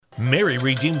Mary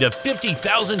redeemed a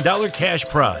 $50,000 cash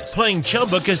prize playing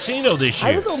Chumba Casino this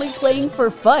year. I was only playing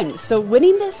for fun, so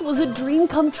winning this was a dream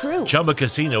come true. Chumba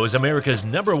Casino is America's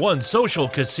 #1 social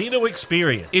casino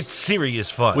experience. It's serious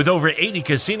fun. With over 80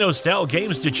 casino-style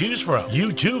games to choose from,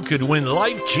 you too could win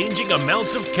life-changing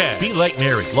amounts of cash. Be like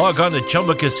Mary. Log on to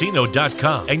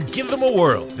ChumbaCasino.com and give them a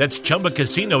whirl. That's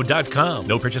ChumbaCasino.com.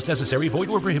 No purchase necessary. Void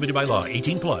where prohibited by law.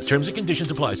 18 plus. Terms and conditions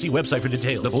apply. See website for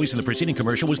details. The voice in the preceding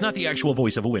commercial was not the actual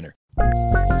voice of a winner.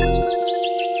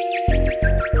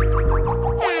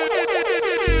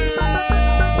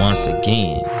 Once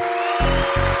again,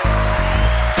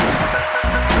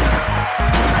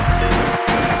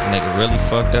 nigga really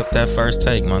fucked up that first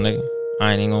take, my nigga.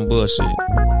 I ain't even gonna bullshit.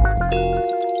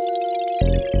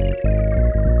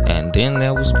 And then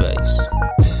there was bass.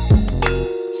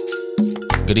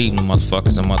 Good evening,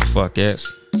 motherfuckers and motherfuckers.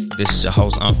 This is your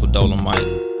host, Uncle Dolomite,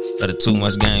 of the Too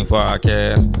Much Game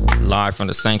podcast, live from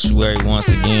the sanctuary once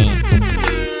again.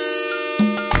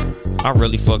 I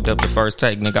really fucked up the first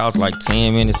take, nigga. I was like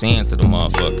 10 minutes into the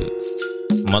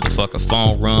motherfucker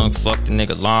phone rung, fucked the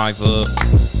nigga live up,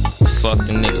 fucked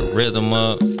the nigga rhythm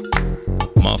up.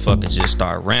 Motherfucker just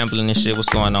started rambling and shit. What's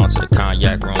going on to the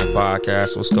Cognac Room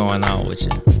podcast? What's going on with you?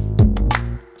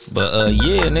 But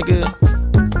yeah,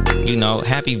 nigga, you know,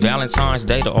 happy Valentine's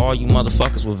Day to all you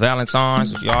motherfuckers with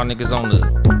Valentines. If y'all niggas on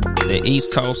the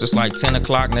East Coast, it's like 10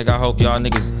 o'clock, nigga. I hope y'all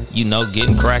niggas, you know,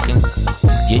 getting cracking,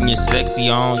 getting your sexy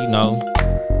on, you know,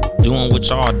 doing what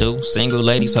y'all do. Single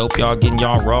ladies, hope y'all getting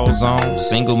y'all rolls on.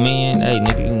 Single men, hey,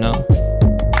 nigga, you know,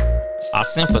 I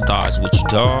sympathize with you,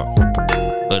 dog.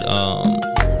 But,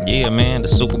 yeah, man, the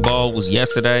Super Bowl was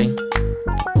yesterday.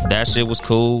 That shit was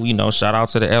cool. You know, shout out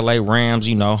to the LA Rams,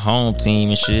 you know, home team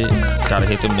and shit. Gotta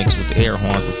hit them niggas with the air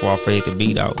horns before I fade the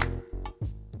beat out.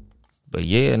 But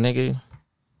yeah, nigga,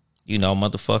 you know,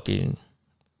 motherfucking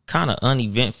kind of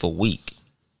uneventful week.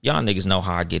 Y'all niggas know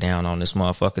how I get down on this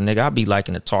motherfucker, nigga. I be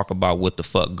liking to talk about what the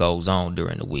fuck goes on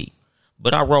during the week.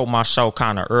 But I wrote my show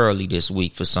kind of early this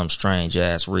week for some strange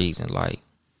ass reason. Like,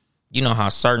 you know how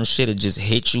certain shit will just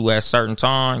hit you at certain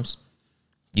times?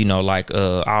 You know, like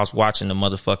I was watching the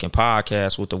motherfucking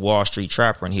podcast with the Wall Street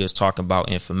Trapper, and he was talking about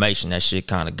information. That shit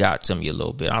kind of got to me a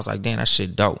little bit. I was like, damn, that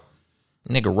shit dope.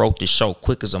 Nigga wrote this show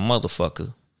quick as a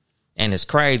motherfucker. And it's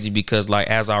crazy because, like,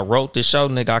 as I wrote this show,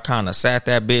 nigga, I kind of sat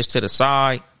that bitch to the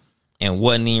side and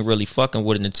wasn't even really fucking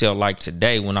with it until, like,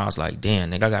 today when I was like,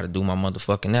 damn, nigga, I got to do my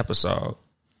motherfucking episode.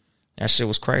 That shit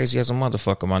was crazy as a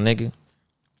motherfucker, my nigga.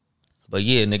 But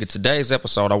yeah, nigga, today's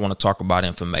episode, I want to talk about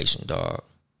information, dog.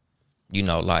 You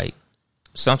know, like,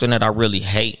 something that I really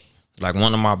hate, like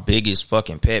one of my biggest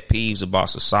fucking pet peeves about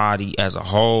society as a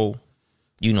whole,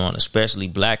 you know, and especially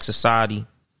black society,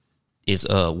 is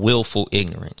willful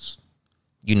ignorance.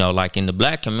 You know, like in the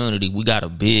black community, we got a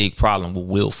big problem with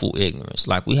willful ignorance.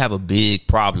 Like, we have a big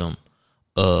problem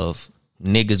of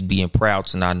niggas being proud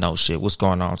to not know shit. What's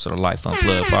going on to the Life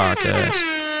Unplugged podcast?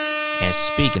 And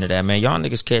speaking of that, man, y'all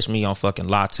niggas catch me on fucking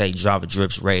Latte Java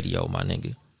Drips Radio, my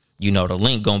nigga. You know, the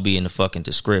link gonna be in the fucking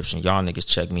description. Y'all niggas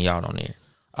check me out on there.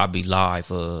 I'll be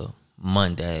live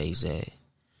Mondays at,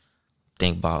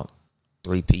 think about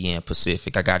 3 p.m.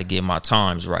 Pacific. I gotta get my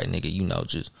times right, nigga. You know,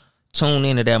 just tune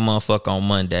into that motherfucker on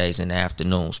Mondays in the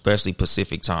afternoon, especially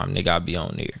Pacific time, nigga. I'll be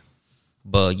on there.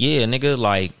 But yeah, nigga,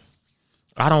 like,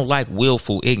 I don't like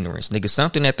willful ignorance, nigga.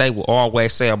 Something that they will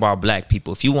always say about black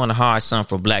people. If you want to hide something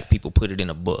from black people, put it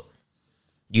in a book.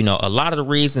 You know, a lot of the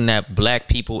reason that black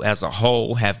people as a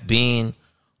whole have been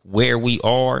where we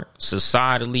are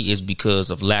societally is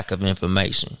because of lack of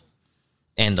information.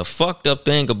 And the fucked up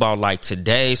thing about, like,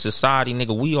 today's society,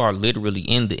 nigga, we are literally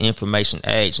in the information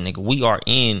age, nigga. We are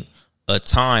in a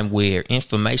time where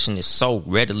information is so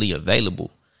readily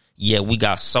available. Yet we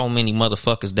got so many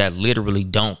motherfuckers that literally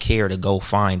don't care to go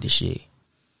find the shit.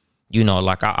 You know,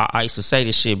 like, I used to say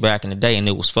this shit back in the day and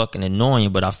it was fucking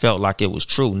annoying, but I felt like it was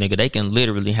true. Nigga, they can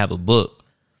literally have a book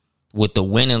with the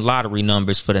winning lottery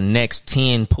numbers for the next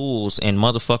 10 pools and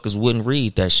motherfuckers wouldn't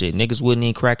read that shit. Niggas wouldn't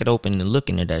even crack it open and look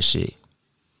into that shit.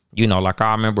 You know, like,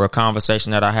 I remember a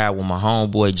conversation that I had with my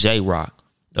homeboy J-Rock,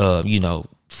 you know,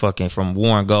 fucking from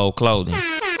Warren Gold Clothing.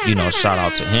 You know, shout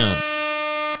out to him.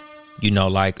 You know,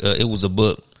 like, it was a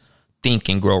book, Think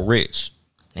and Grow Rich.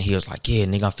 And he was like, yeah,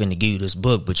 nigga, I'm finna give you this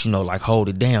book, but, you know, like, hold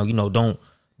it down. You know, don't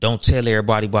tell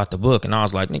everybody about the book. And I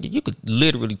was like, nigga, you could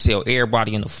literally tell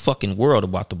everybody in the fucking world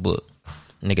about the book.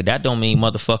 Nigga, that don't mean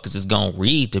motherfuckers is gonna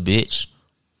read the bitch.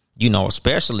 You know,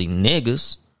 especially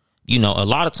niggas. You know, a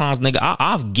lot of times, nigga,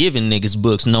 I've given niggas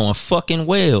books knowing fucking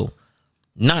well,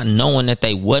 not knowing that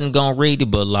they wasn't gonna read it,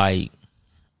 but, like,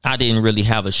 I didn't really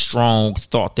have a strong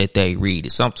thought that they read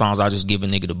it. Sometimes I just give a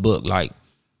nigga the book, like,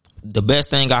 the best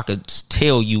thing I could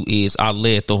tell you is I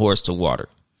led the horse to water.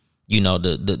 You know,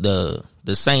 the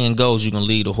saying goes, you can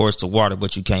lead a horse to water,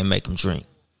 but you can't make him drink.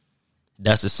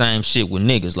 That's the same shit with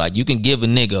niggas. Like, you can give a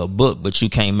nigga a book, but you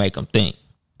can't make him think.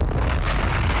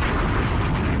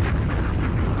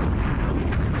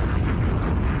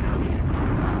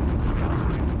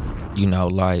 You know,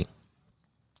 like,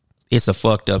 it's a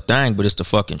fucked up thing, but it's the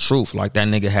fucking truth. Like, that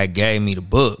nigga had gave me the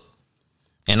book,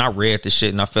 and I read the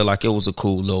shit, and I felt like it was a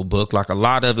cool little book. Like, a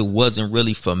lot of it wasn't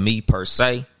really for me per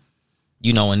se,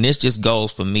 you know, and this just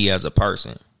goes for me as a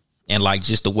person, and like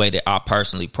just the way that I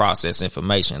personally process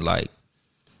information. Like,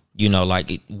 you know,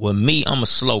 like with me, I'm a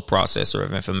slow processor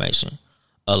of information.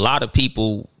 A lot of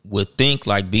people would think,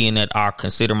 like, being that I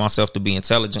consider myself to be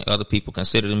intelligent, other people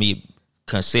consider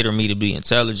me to be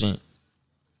intelligent,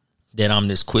 that I'm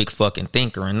this quick fucking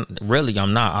thinker. And really,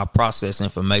 I'm not. I process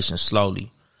information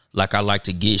slowly. Like, I like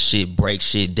to get shit, break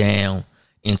shit down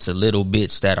into little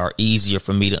bits that are easier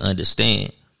for me to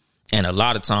understand. And a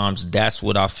lot of times that's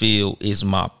what I feel is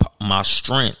my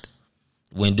strength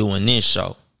when doing this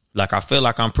show. Like, I feel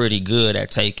like I'm pretty good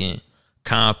at taking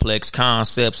complex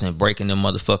concepts and breaking them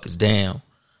motherfuckers down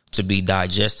to be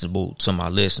digestible to my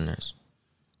listeners.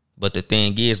 But the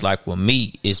thing is, like, with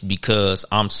me, it's because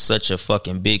I'm such a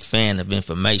fucking big fan of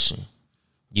information,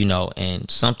 you know, and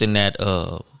something that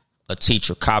a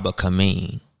teacher, Kaba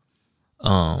Kameen,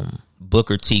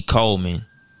 Booker T. Coleman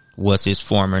was his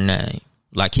former name.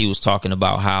 Like, he was talking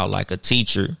about how, like, a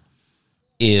teacher,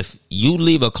 if you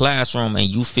leave a classroom and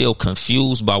you feel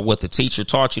confused by what the teacher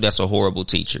taught you, that's a horrible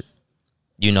teacher.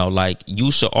 You know, like,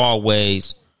 you should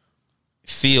always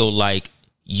feel like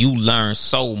you learn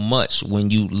so much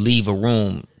when you leave a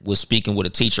room with speaking with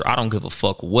a teacher. I don't give a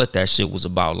fuck what that shit was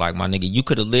about. Like, my nigga, you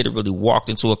could have literally walked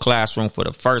into a classroom for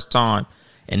the first time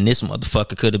and this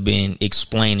motherfucker could have been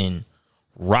explaining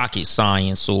rocket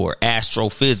science or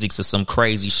astrophysics or some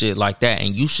crazy shit like that,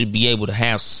 and you should be able to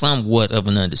have somewhat of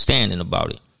an understanding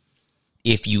about it.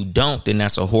 If you don't, then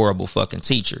that's a horrible fucking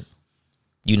teacher.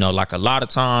 You know, like, a lot of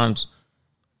times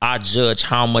I judge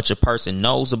how much a person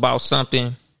knows about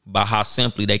something by how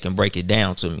simply they can break it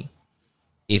down to me.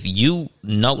 If you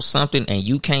know something and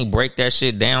you can't break that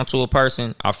shit down to a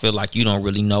person, I feel like you don't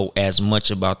really know as much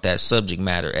about that subject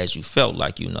matter as you felt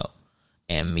like you know.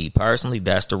 And me personally,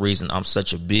 that's the reason I'm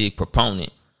such a big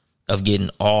proponent of getting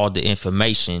all the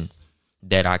information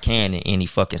that I can in any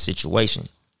fucking situation.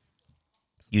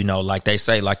 You know, like they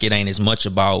say, like, it ain't as much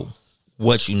about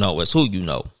what you know as who you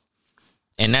know.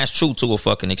 And that's true to a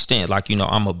fucking extent. Like, you know,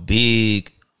 I'm a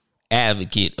big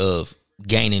advocate of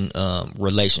gaining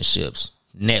relationships,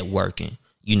 networking,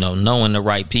 you know, knowing the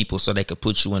right people so they could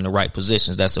put you in the right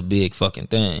positions. That's a big fucking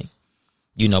thing.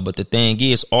 You know, but the thing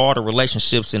is, all the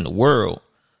relationships in the world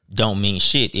don't mean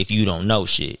shit if you don't know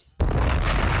shit.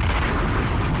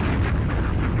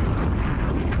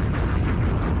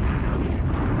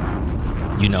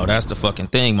 You know, that's the fucking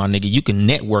thing, my nigga. You can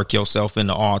network yourself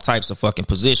into all types of fucking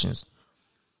positions.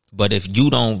 But if you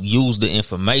don't use the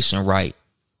information right,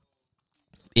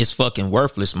 it's fucking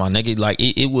worthless, my nigga. Like,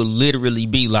 it will literally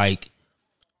be like,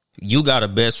 you got a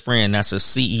best friend that's a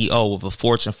CEO of a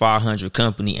Fortune 500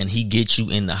 company and he gets you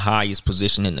in the highest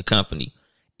position in the company.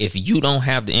 If you don't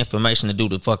have the information to do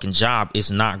the fucking job,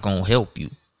 it's not going to help you.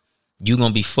 You're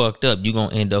going to be fucked up. You're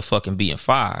going to end up fucking being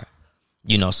fired.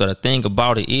 You know, so the thing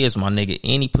about it is, my nigga,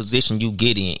 any position you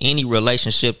get in, any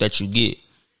relationship that you get,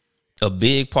 a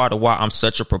big part of why I'm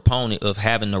such a proponent of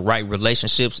having the right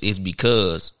relationships is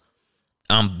because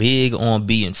I'm big on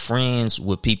being friends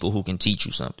with people who can teach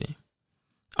you something.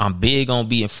 I'm big on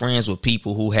being friends with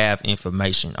people who have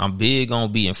information. I'm big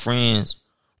on being friends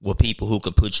with people who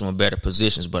can put you in better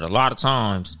positions. But a lot of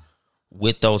times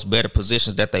with those better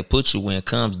positions that they put you in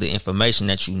comes the information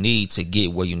that you need to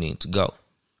get where you need to go.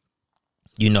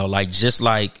 You know, like, just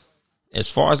like, as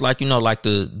far as, like, you know, like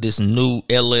this new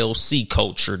LLC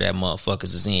culture that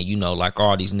motherfuckers is in, you know, like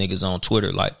all these niggas on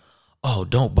Twitter, like, oh,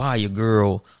 don't buy your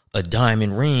girl a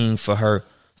diamond ring for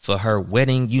her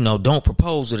wedding. You know, don't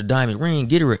propose with a diamond ring.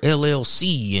 Get her a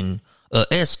LLC and a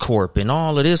S Corp and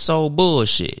all of this old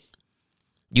bullshit.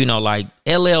 You know, like,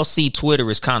 LLC Twitter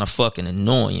is kind of fucking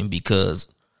annoying because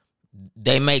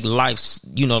they make life,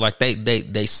 you know, like they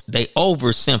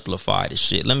oversimplify the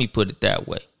shit. Let me put it that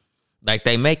way. Like,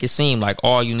 they make it seem like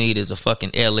all you need is a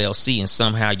fucking LLC and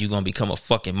somehow you're going to become a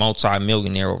fucking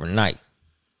multi-millionaire overnight.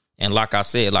 And like I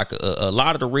said, like, a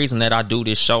lot of the reason that I do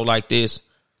this show like this,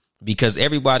 because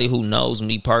everybody who knows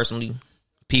me personally,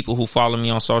 people who follow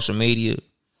me on social media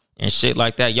and shit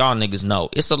like that, y'all niggas know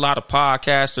it's a lot of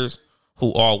podcasters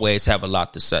who always have a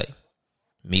lot to say.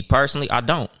 Me personally, I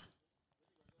don't.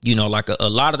 You know, like a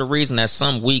lot of the reason that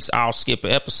some weeks I'll skip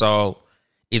an episode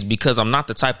is because I'm not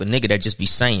the type of nigga that just be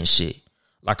saying shit.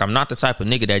 Like, I'm not the type of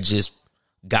nigga that just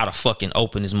gotta fucking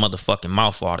open his motherfucking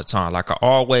mouth all the time. Like, I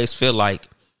always feel like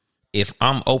if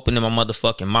I'm opening my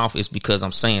motherfucking mouth, it's because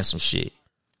I'm saying some shit.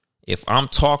 If I'm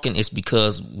talking, it's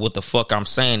because what the fuck I'm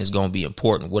saying is going to be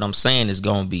important. What I'm saying is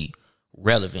going to be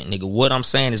relevant, nigga. What I'm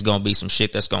saying is going to be some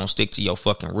shit that's going to stick to your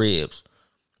fucking ribs.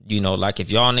 You know, like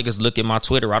if y'all niggas look at my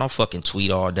Twitter, I don't fucking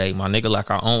tweet all day, my nigga.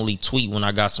 Like, I only tweet when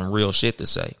I got some real shit to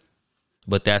say.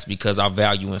 But that's because I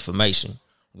value information,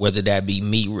 whether that be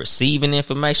me receiving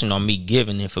information or me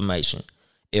giving information.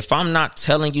 If I'm not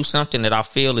telling you something that I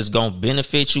feel is going to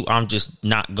benefit you, I'm just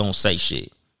not going to say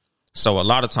shit. So a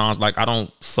lot of times, like, I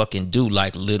don't fucking do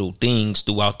like little things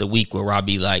throughout the week where I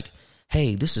be like,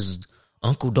 hey, this is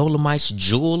Uncle Dolomite's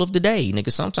jewel of the day.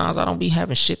 Nigga, sometimes I don't be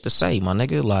having shit to say, my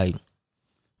nigga. Like,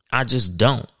 I just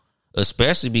don't.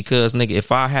 Especially because, nigga,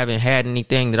 if I haven't had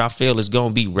anything that I feel is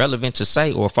going to be relevant to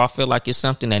say, or if I feel like it's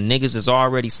something that niggas is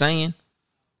already saying,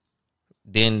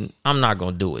 then I'm not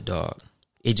going to do it, dog.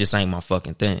 It just ain't my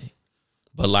fucking thing.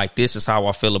 But, like, this is how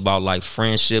I feel about, like,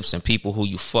 friendships and people who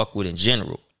you fuck with in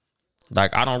general.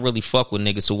 Like, I don't really fuck with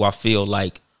niggas who I feel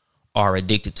like are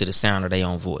addicted to the sound of their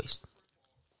own voice.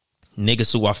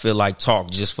 Niggas who I feel like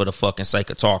talk just for the fucking sake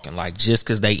of talking. Like, just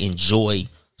because they enjoy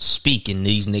speaking,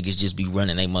 these niggas just be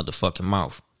running their motherfucking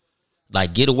mouth.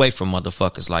 Like, get away from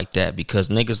motherfuckers like that, because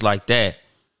niggas like that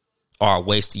are a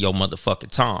waste of your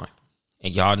motherfucking time.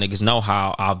 And y'all niggas know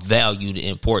how I value the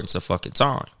importance of fucking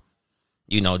time.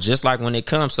 You know, just like when it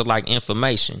comes to like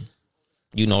information,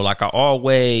 you know, like I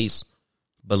always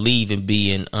believe in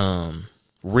being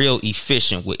real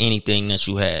efficient with anything that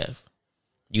you have.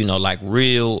 You know, like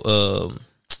real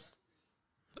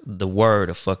the word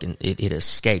of fucking it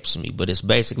escapes me, but it's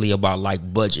basically about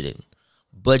like budgeting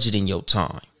your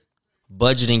time,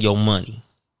 budgeting your money,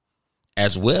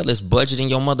 as well as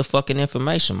budgeting your motherfucking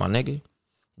information, my nigga.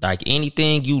 Like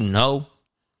anything you know,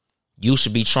 you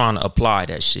should be trying to apply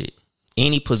that shit.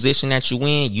 Any position that you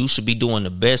in, you should be doing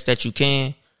the best that you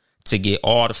can to get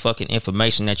all the fucking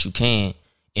information that you can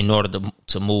in order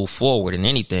to move forward in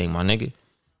anything, my nigga.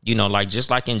 You know, like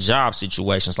just like in job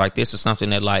situations, like this is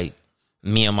something that like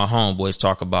me and my homeboys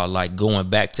talk about, like going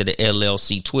back to the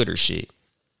LLC Twitter shit.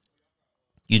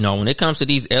 You know, when it comes to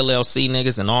these LLC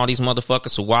niggas and all these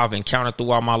motherfuckers who I've encountered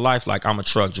throughout my life, like I'm a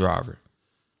truck driver.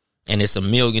 And it's a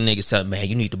million niggas telling, man,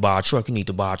 you need to buy a truck, you need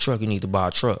to buy a truck, you need to buy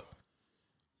a truck.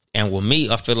 And with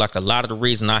me, I feel like a lot of the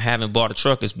reason I haven't bought a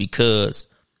truck is because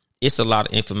it's a lot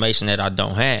of information that I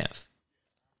don't have.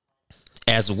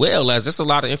 As well as it's a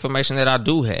lot of information that I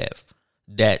do have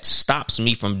that stops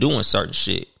me from doing certain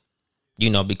shit. You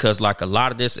know, because like a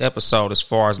lot of this episode, as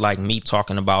far as like me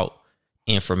talking about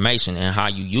information and how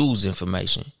you use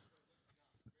information,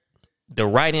 the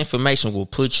right information will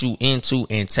put you into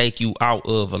and take you out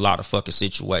of a lot of fucking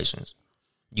situations.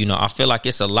 You know, I feel like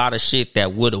it's a lot of shit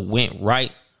that would have went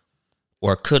right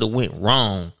or could have went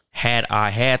wrong had I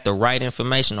had the right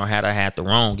information or had I had the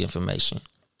wrong information.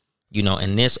 You know,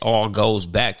 and this all goes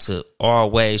back to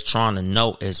always trying to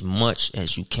know as much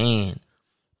as you can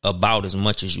about as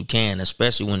much as you can,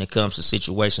 especially when it comes to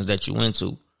situations that you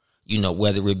into. You know,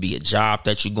 whether it be a job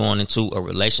that you're going into, a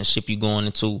relationship you're going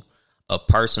into, a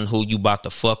person who you about to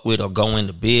fuck with or go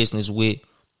into business with,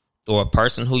 or a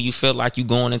person who you feel like you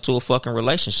going into a fucking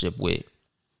relationship with.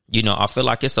 You know, I feel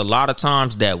like it's a lot of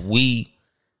times that we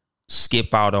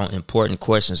skip out on important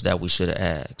questions that we should have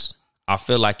asked. I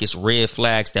feel like it's red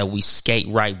flags that we skate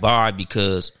right by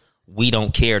because we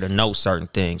don't care to know certain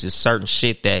things. It's certain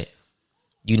shit that,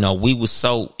 you know, we was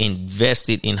so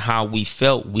invested in how we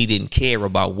felt, we didn't care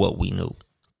about what we knew.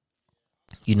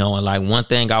 You know, and like one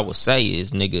thing I would say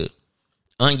is, nigga,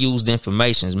 unused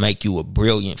information make you a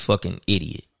brilliant fucking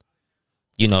idiot.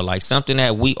 You know, like something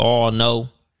that we all know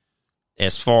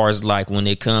as far as like when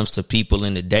it comes to people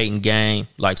in the dating game,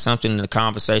 like something in the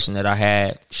conversation that I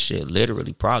had, shit,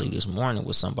 literally probably this morning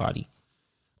with somebody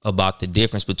about the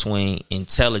difference between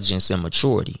intelligence and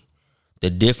maturity, the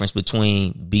difference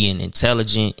between being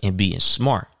intelligent and being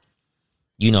smart.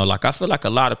 You know, like I feel like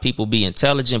a lot of people be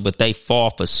intelligent, but they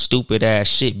fall for stupid ass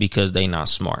shit because they not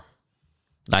smart.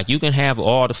 Like you can have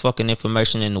all the fucking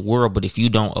information in the world, but if you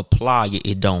don't apply it,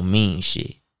 it don't mean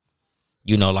shit.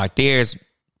 You know, like there's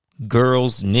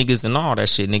girls, niggas, and all that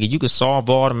shit, nigga. You can solve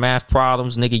all the math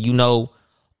problems, nigga. You know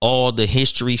all the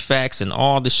history facts and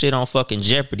all the shit on fucking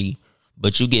Jeopardy,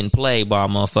 but you getting played by a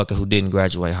motherfucker who didn't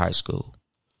graduate high school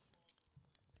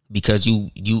because you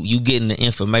getting the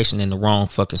information in the wrong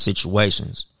fucking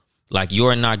situations. Like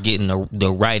you're not getting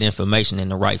the right information in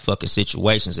the right fucking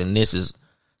situations, and this is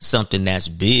something that's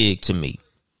big to me.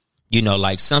 You know,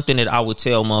 like something that I would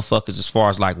tell motherfuckers as far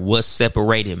as like what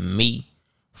separated me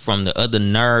from the other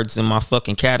nerds in my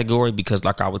fucking category, because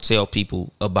like I would tell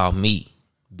people about me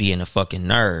being a fucking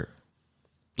nerd.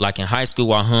 Like in high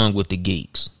school, I hung with the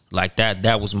geeks. Like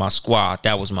that was my squad.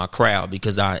 That was my crowd,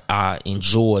 because I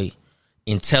enjoy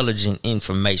intelligent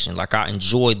information. Like I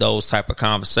enjoy those type of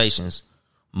conversations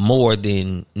more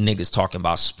than niggas talking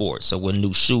about sports or what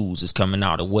new shoes is coming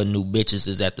out or what new bitches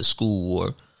is at the school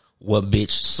or what bitch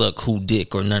suck who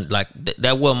dick or nothing. Like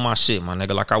that wasn't my shit, my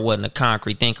nigga. Like I wasn't a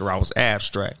concrete thinker. I was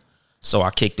abstract. So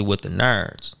I kicked it with the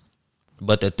nerds.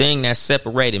 But the thing that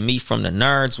separated me from the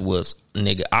nerds was,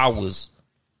 nigga, I was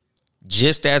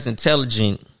just as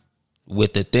intelligent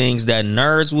with the things that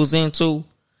nerds was into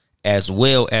as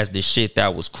well as the shit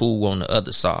that was cool on the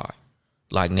other side.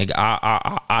 Like, nigga,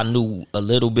 I knew a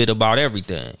little bit about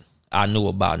everything. I knew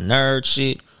about nerd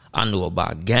shit. I knew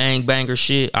about gangbanger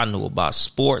shit. I knew about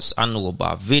sports. I knew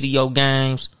about video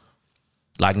games.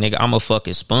 Like, nigga, I'm a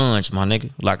fucking sponge, my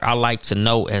nigga. Like, I like to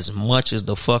know as much as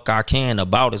the fuck I can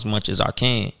about as much as I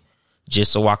can,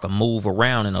 just so I can move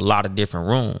around in a lot of different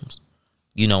rooms.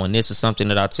 You know, and this is something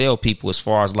that I tell people as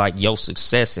far as like your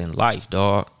success in life,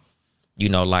 dog. You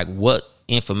know, like what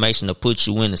information to put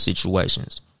you into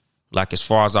situations. Like as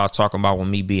far as I was talking about with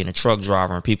me being a truck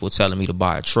driver and people telling me to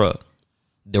buy a truck.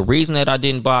 The reason that I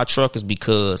didn't buy a truck is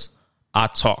because I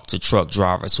talked to truck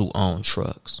drivers who own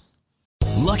trucks.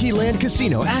 Lucky Land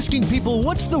Casino, asking people,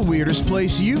 what's the weirdest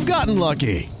place you've gotten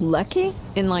lucky? Lucky?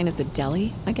 In line at the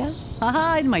deli, I guess?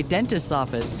 Aha, in my dentist's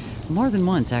office. More than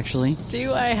once, actually.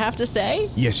 Do I have to say?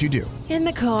 Yes, you do. In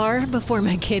the car before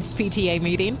my kids' PTA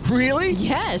meeting. Really?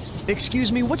 Yes. Excuse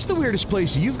me, what's the weirdest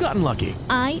place you've gotten lucky?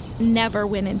 I never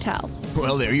win and tell.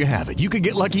 Well, there you have it. You can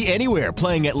get lucky anywhere,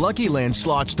 playing at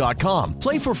LuckyLandSlots.com.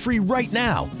 Play for free right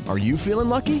now. Are you feeling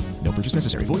lucky? No purchase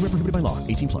necessary. Void where prohibited by law.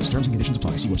 18+. Terms and conditions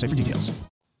apply. See website for details.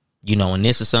 You know, and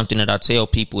this is something that I tell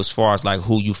people as far as like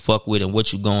who you fuck with and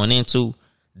what you going into.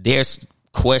 There's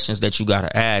questions that you got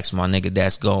to ask, my nigga,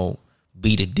 that's going to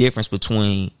be the difference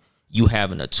between you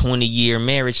having a 20-year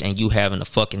marriage and you having a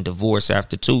fucking divorce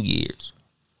after 2 years.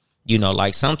 You know,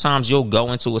 like sometimes you'll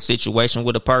go into a situation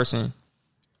with a person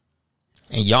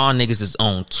and y'all niggas is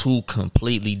on two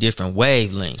completely different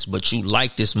wavelengths, but you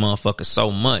like this motherfucker so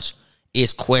much,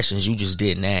 it's questions you just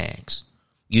didn't ask.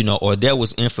 You know, or there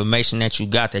was information that you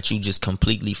got that you just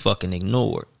completely fucking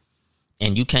ignored.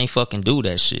 And you can't fucking do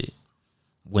that shit.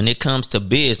 When it comes to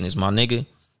business, my nigga,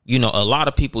 you know, a lot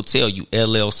of people tell you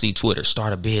LLC Twitter,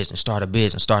 start a business, start a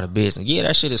business, start a business. Yeah,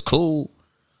 that shit is cool.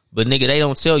 But nigga, they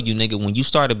don't tell you, nigga, when you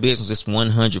start a business, it's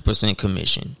 100%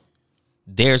 commission.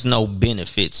 There's no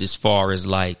benefits as far as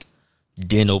like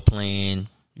dental plan,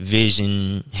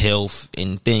 vision, health,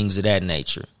 and things of that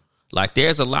nature. Like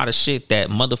there's a lot of shit that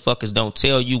motherfuckers don't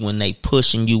tell you when they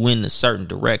pushing you into certain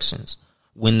directions,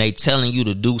 when they telling you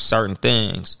to do certain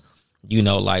things. You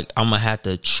know, like I'm going to have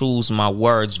to choose my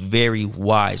words very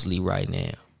wisely right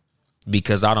now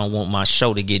because I don't want my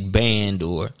show to get banned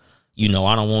or, you know,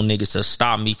 I don't want niggas to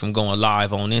stop me from going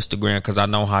live on Instagram because I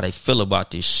know how they feel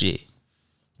about this shit.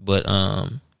 But,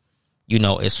 you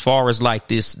know, as far as like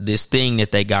this thing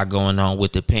that they got going on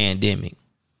with the pandemic,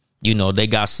 you know, they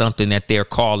got something that they're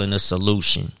calling a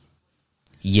solution.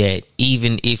 Yet,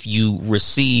 even if you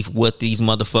receive what these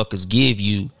motherfuckers give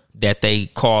you that they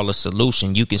call a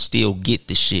solution, you can still get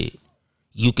the shit.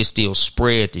 You can still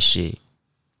spread the shit.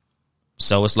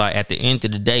 So it's like at the end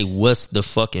of the day, what's the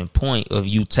fucking point of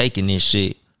you taking this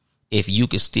shit if you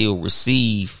can still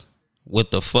receive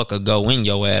what the fuck go in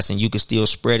your ass and you can still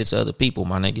spread it to other people,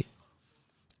 my nigga?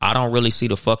 I don't really see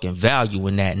the fucking value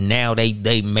in that. Now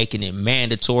they making it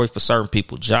mandatory for certain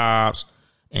people jobs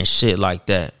and shit like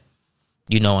that.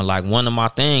 You know, and like one of my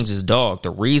things is, dog, the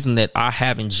reason that I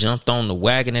haven't jumped on the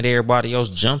wagon that everybody else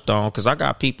jumped on, because I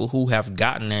got people who have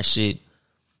gotten that shit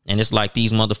and it's like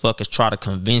these motherfuckers try to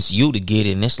convince you to get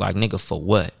it. And it's like, nigga, for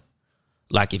what?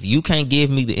 Like, if you can't give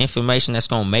me the information that's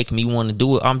going to make me want to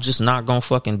do it, I'm just not going to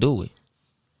fucking do it.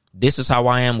 This is how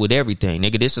I am with everything,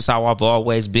 nigga. This is how I've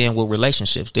always been with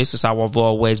relationships. This is how I've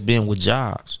always been with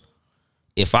jobs.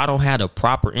 If I don't have the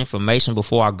proper information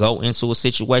before I go into a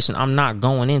situation, I'm not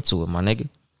going into it, my nigga.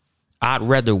 I'd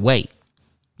rather wait.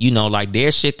 You know, like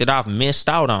there's shit that I've missed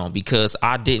out on because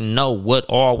I didn't know what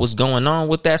all was going on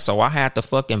with that. So I had to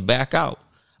fucking back out.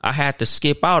 I had to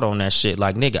skip out on that shit.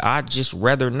 Like, nigga, I'd just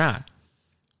rather not.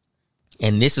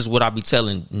 And this is what I be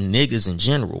telling niggas in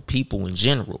general, people in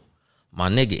general. My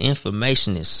nigga,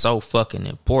 information is so fucking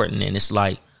important. And it's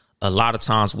like a lot of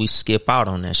times we skip out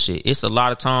on that shit. It's a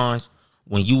lot of times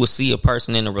when you will see a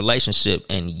person in a relationship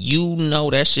and you know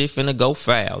that shit finna go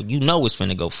foul. You know it's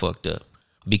finna go fucked up.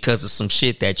 because of some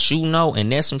shit that you know,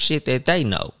 and there's some shit that they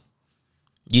know.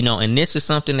 You know, and this is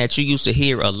something that you used to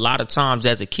hear a lot of times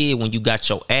as a kid when you got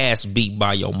your ass beat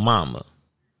by your mama.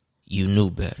 You knew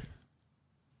better.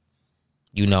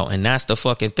 You know, and that's the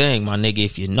fucking thing, my nigga.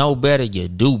 If you know better, you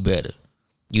do better.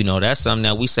 You know, that's something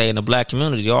that we say in the black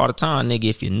community all the time, nigga.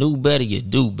 If you knew better, you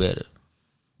do better.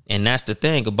 And that's the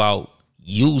thing about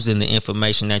using the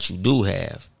information that you do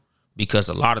have. Because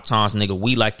a lot of times, nigga,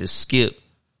 we like to skip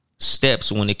steps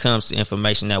when it comes to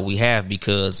information that we have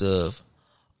because of,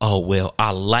 oh, well,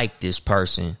 I like this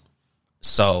person,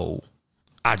 so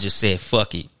I just said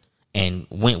fuck it and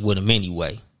went with him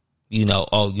anyway. You know,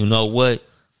 oh, you know what?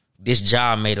 This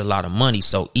job made a lot of money,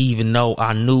 so even though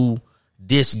I knew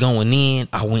this going in,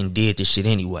 I went and did this shit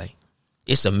anyway.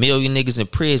 It's a million niggas in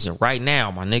prison right now,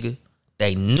 my nigga.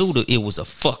 They knew that it was a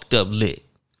fucked up lick,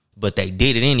 but they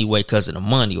did it anyway because of the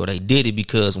money, or they did it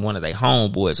because one of their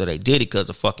homeboys, or they did it because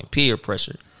of fucking peer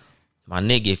pressure. My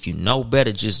nigga, if you know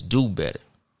better, just do better.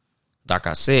 Like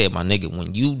I said, my nigga,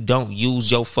 when you don't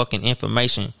use your fucking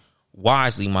information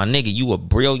wisely, my nigga, you a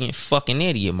brilliant fucking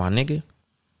idiot, my nigga.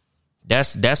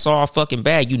 That's all fucking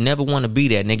bad. You never want to be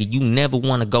that, nigga. You never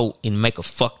want to go and make a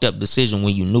fucked up decision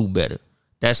when you knew better.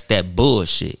 That's that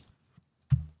bullshit.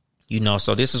 You know,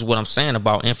 so this is what I'm saying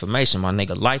about information, my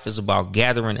nigga. Life is about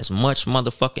gathering as much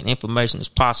motherfucking information as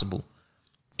possible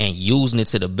and using it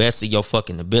to the best of your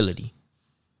fucking ability.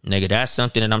 Nigga, that's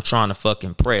something that I'm trying to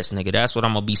fucking press, nigga. That's what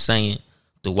I'm gonna be saying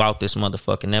throughout this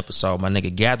motherfucking episode, my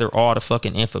nigga. Gather all the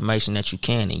fucking information that you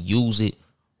can and use it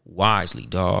wisely,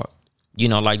 dog. You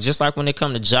know, like, just like when it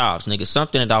come to jobs, nigga,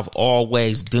 something that I've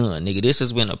always done, nigga. This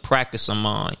has been a practice of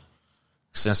mine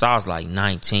since I was like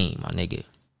 19, my nigga.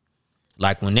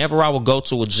 Like, whenever I would go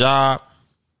to a job,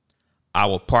 I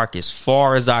would park as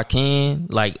far as I can,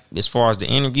 like, as far as the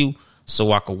interview,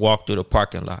 so I could walk through the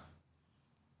parking lot.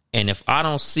 And if I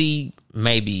don't see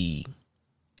maybe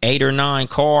 8 or 9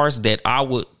 cars that I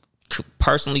would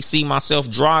personally see myself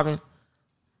driving,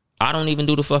 I don't even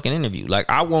do the fucking interview. Like,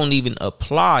 I won't even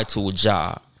apply to a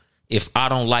job if I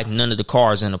don't like none of the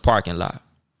cars in the parking lot.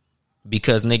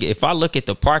 Because, nigga, if I look at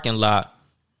the parking lot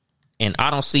and I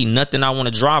don't see nothing I want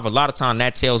to drive, a lot of time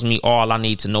that tells me all I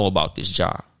need to know about this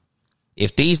job.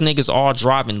 If these niggas all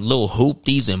driving little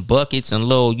hoopties and buckets and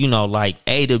little, you know, like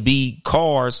A to B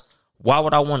cars, why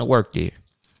would I want to work there?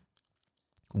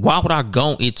 Why would I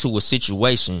go into a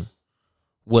situation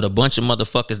with a bunch of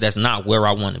motherfuckers that's not where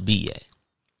I want to be at?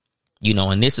 You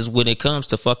know, and this is when it comes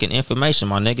to fucking information,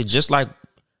 my nigga. Just like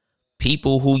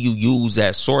people who you use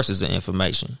as sources of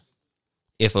information.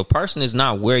 If a person is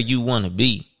not where you want to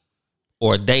be,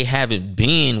 or they haven't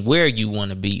been where you want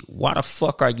to be, why the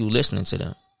fuck are you listening to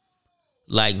them?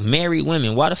 Like, married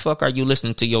women, why the fuck are you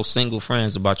listening to your single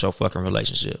friends about your fucking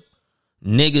relationship?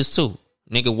 Niggas too.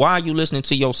 Nigga, why are you listening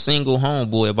to your single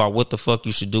homeboy about what the fuck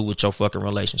you should do with your fucking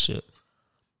relationship?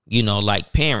 You know,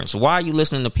 like parents, why are you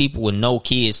listening to people with no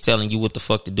kids telling you what the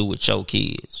fuck to do with your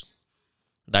kids?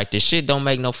 Like, this shit don't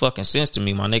make no fucking sense to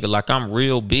me, my nigga. Like, I'm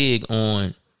real big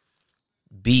on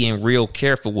being real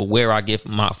careful with where I get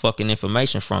my fucking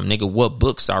information from, nigga. What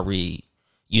books I read,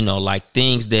 you know, like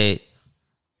things that,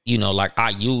 you know, like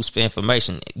I use for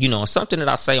information, you know, something that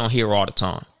I say on here all the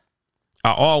time.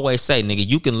 I always say, nigga,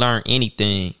 you can learn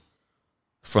anything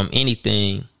from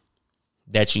anything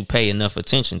that you pay enough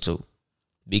attention to,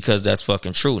 because that's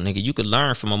fucking true, nigga. You can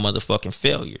learn from a motherfucking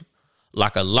failure.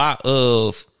 Like, a lot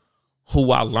of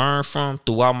who I learned from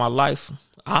throughout my life,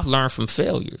 I've learned from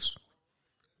failures.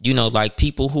 You know, like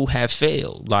people who have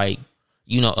failed, like,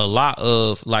 you know, a lot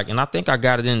of like, and I think I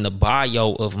got it in the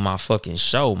bio of my fucking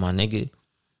show, my nigga.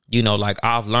 You know, like,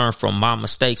 I've learned from my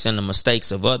mistakes and the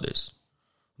mistakes of others.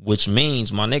 Which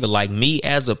means, my nigga, like me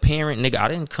as a parent, nigga, I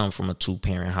didn't come from a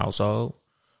 2-parent household.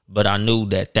 But I knew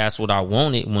that that's what I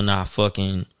wanted when I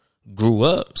fucking grew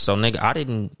up. So, nigga, I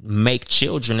didn't make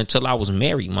children until I was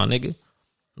married, my nigga.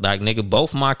 Like, nigga,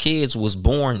 both my kids was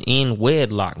born in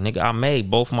wedlock. Nigga, I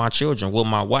made both my children with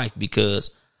my wife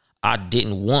because I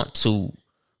didn't want to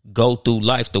go through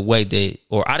life the way that,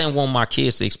 or I didn't want my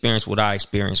kids to experience what I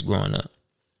experienced growing up.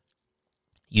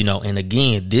 You know, and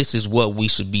again, this is what we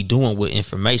should be doing with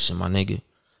information, my nigga.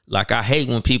 Like, I hate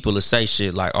when people say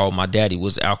shit like, oh, my daddy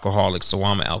was alcoholic, so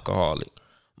I'm an alcoholic.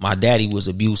 My daddy was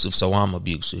abusive, so I'm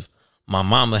abusive. My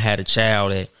mama had a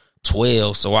child at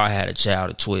 12, so I had a child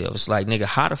at 12. It's like, nigga,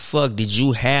 how the fuck did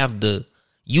you have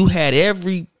you had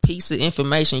every piece of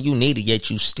information you needed, yet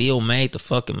you still made the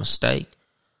fucking mistake?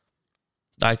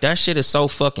 Like, that shit is so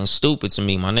fucking stupid to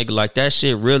me, my nigga. Like, that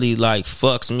shit really, like,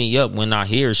 fucks me up when I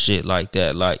hear shit like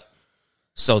that. Like,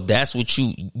 so that's what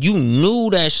you knew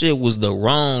that shit was the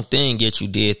wrong thing, yet you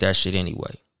did that shit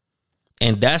anyway.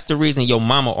 And that's the reason your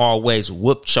mama always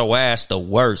whooped your ass the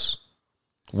worst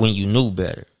when you knew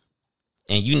better.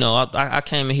 And, you know, I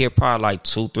came in here probably like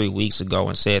 2-3 weeks ago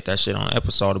and said that shit on an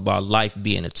episode about life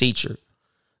being a teacher.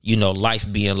 You know, life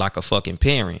being like a fucking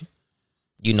parent.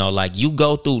 You know, like you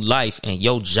go through life and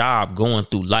your job going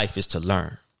through life is to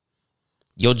learn.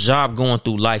 Your job going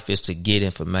through life is to get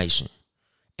information.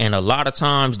 And a lot of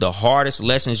times the hardest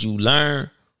lessons you learn,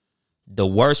 the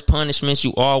worst punishments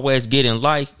you always get in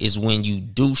life is when you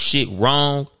do shit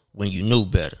wrong when you knew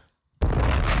better.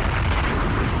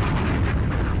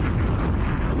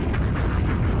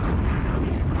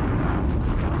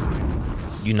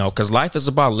 You know, because life is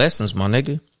about lessons, my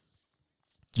nigga.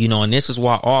 You know, and this is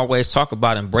why I always talk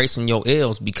about embracing your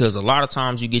L's, because a lot of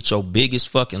times you get your biggest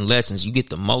fucking lessons. You get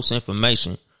the most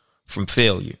information from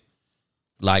failure.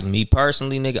 Like me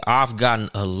personally, nigga, I've gotten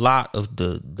a lot of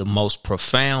the most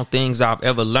profound things I've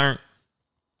ever learned.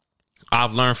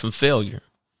 I've learned from failure.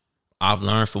 I've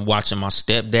learned from watching my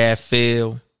stepdad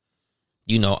fail.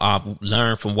 You know, I've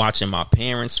learned from watching my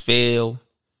parents fail.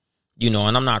 You know,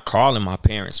 and I'm not calling my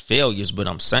parents failures, but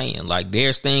I'm saying, like,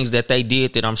 there's things that they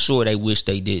did that I'm sure they wish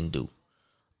they didn't do.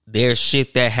 There's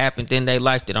shit that happened in their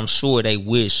life that I'm sure they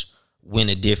wish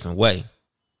went a different way.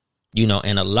 You know,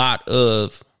 and a lot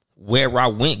of where I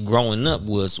went growing up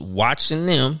was watching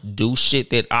them do shit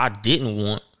that I didn't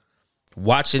want,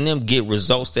 watching them get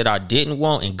results that I didn't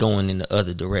want, and going in the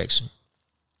other direction.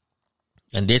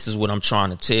 And this is what I'm trying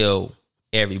to tell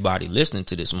everybody listening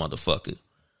to this motherfucker.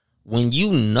 When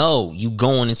you know you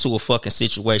going into a fucking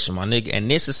situation, my nigga,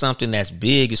 and this is something that's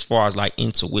big as far as like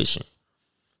intuition,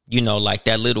 you know, like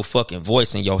that little fucking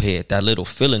voice in your head, that little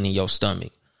feeling in your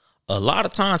stomach. A lot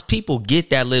of times people get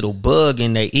that little bug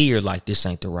in their ear like this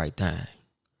ain't the right thing.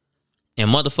 And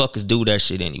motherfuckers do that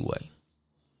shit anyway.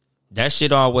 That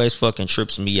shit always fucking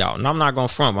trips me out. And I'm not gonna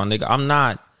front, my nigga. I'm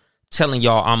not telling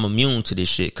y'all I'm immune to this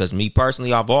shit, because me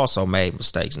personally, I've also made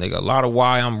mistakes, nigga. A lot of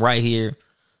why I'm right here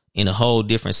in a whole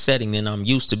different setting than I'm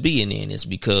used to being in is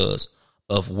because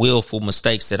of willful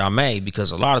mistakes that I made.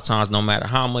 Because a lot of times, no matter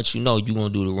how much you know, you're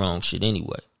going to do the wrong shit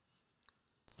anyway.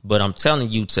 But I'm telling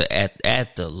you to,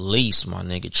 at the least, my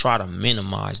nigga, try to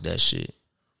minimize that shit.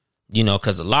 You know,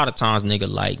 because a lot of times, nigga,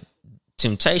 like,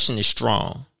 temptation is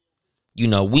strong. You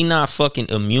know, we not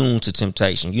fucking immune to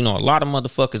temptation. You know, a lot of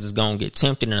motherfuckers is going to get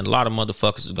tempted, and a lot of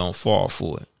motherfuckers is going to fall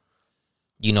for it.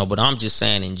 You know, but I'm just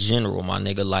saying in general, my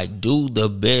nigga, like, do the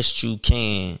best you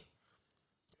can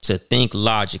to think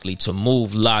logically, to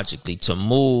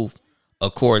move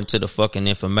according to the fucking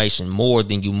information more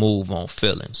than you move on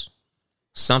feelings.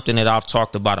 Something that I've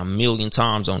talked about 1,000,000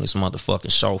 times on this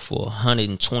motherfucking show for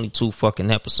 122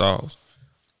 fucking episodes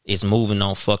is moving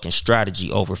on fucking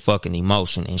strategy over fucking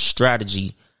emotion. And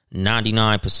strategy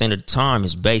 99% of the time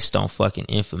is based on fucking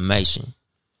information.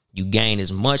 You gain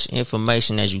as much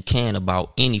information as you can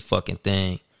about any fucking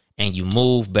thing, and you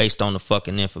move based on the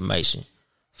fucking information.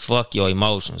 Fuck your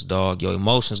emotions, dog. Your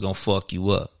emotions gonna fuck you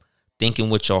up. Thinking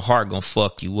with your heart gonna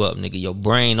fuck you up, nigga. Your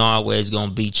brain always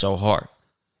gonna beat your heart.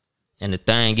 And the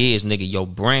thing is, nigga, your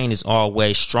brain is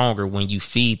always stronger when you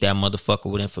feed that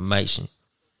motherfucker with information.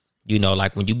 You know,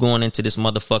 like when you going into this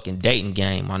motherfucking dating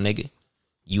game, my nigga,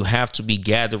 you have to be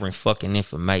gathering fucking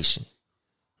information.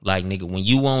 Like, nigga, when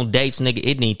you on dates, nigga,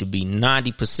 it need to be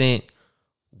 90%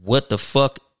 what the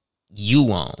fuck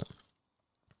you on.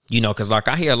 You know, because, like,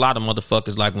 I hear a lot of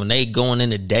motherfuckers, like, when they going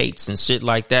into dates and shit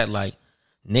like that, like,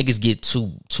 niggas get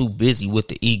too busy with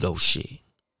the ego shit.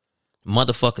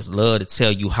 Motherfuckers love to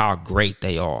tell you how great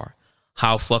they are,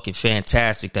 how fucking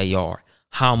fantastic they are,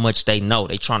 how much they know.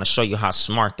 They trying to show you how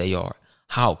smart they are,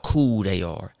 how cool they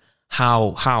are,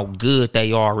 how good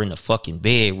they are in the fucking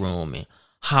bedroom, and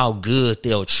how good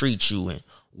they'll treat you and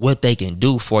what they can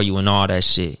do for you and all that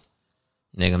shit.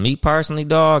 Nigga, me personally,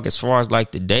 dog, as far as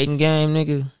like the dating game,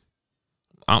 nigga,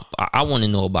 I want to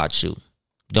know about you.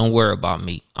 Don't worry about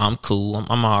me. I'm cool.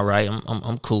 I'm all right.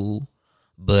 I'm cool.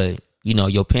 But, you know,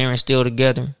 your parents still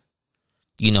together?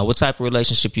 You know, what type of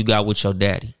relationship you got with your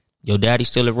daddy? Your daddy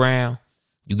still around?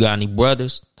 You got any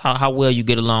brothers? How well you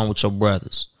get along with your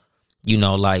brothers? You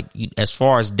know, like, as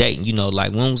far as dating, you know,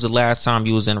 like, when was the last time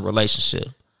you was in a relationship?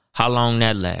 How long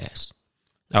that last?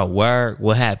 Oh, word?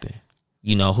 What happened?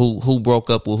 You know, who broke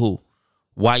up with who?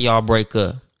 Why y'all break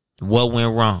up? What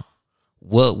went wrong?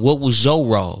 What was your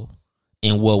role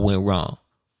in what went wrong?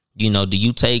 You know, do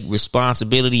you take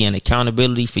responsibility and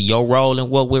accountability for your role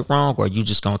in what went wrong? Or you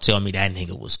just gonna tell me that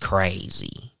nigga was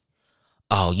crazy?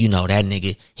 Oh, you know, that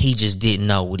nigga, he just didn't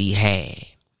know what he had.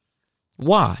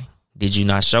 Why? Did you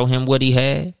not show him what he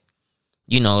had?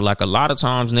 You know, like, a lot of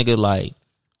times, nigga, like,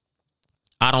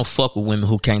 I don't fuck with women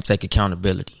who can't take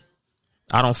accountability.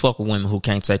 I don't fuck with women who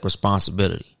can't take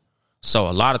responsibility. So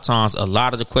a lot of times, a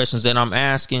lot of the questions that I'm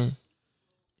asking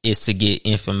is to get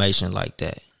information like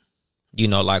that. You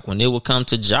know, like when it would come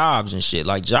to jobs and shit,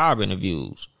 like job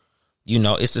interviews, you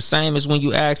know, it's the same as when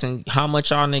you asking how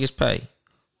much y'all niggas pay.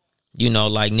 You know,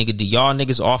 like, nigga, do y'all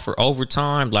niggas offer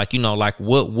overtime? Like, you know, like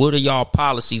what are y'all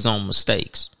policies on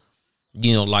mistakes?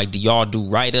 You know, like, do y'all do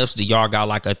write-ups? Do y'all got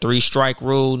like a 3-strike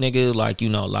rule, nigga? Like, you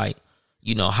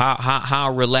know,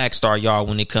 how relaxed are y'all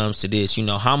when it comes to this? You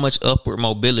know, how much upward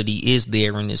mobility is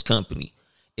there in this company?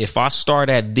 If I start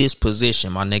at this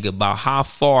position, my nigga, about how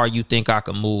far you think I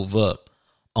can move up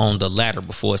on the ladder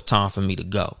before it's time for me to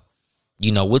go?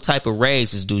 You know, what type of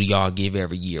raises do y'all give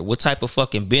every year? What type of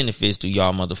fucking benefits do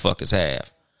y'all motherfuckers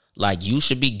have? Like, you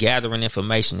should be gathering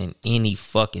information in any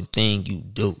fucking thing you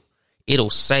do. It'll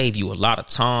save you a lot of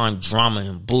time, drama,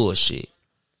 and bullshit.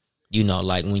 You know,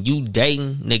 like when you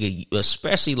dating, nigga,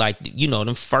 especially like, you know,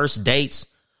 them first dates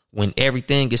when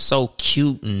everything is so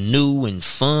cute and new and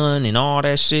fun and all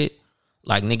that shit.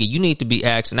 Like, nigga, you need to be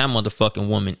asking that motherfucking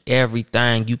woman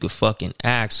everything you could fucking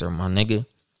ask her, my nigga.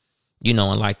 You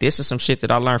know, and like, this is some shit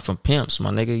that I learned from pimps,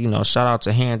 my nigga. You know, shout out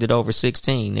to Handed Over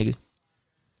 16, nigga.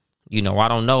 You know, I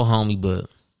don't know, homie, but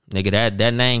nigga,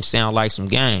 that name sound like some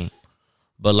game.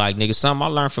 But like, nigga, something I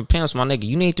learned from pimps, my nigga,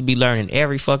 you need to be learning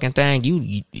every fucking thing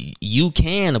you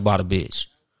can about a bitch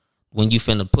when you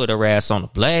finna put her ass on the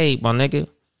blade, my nigga.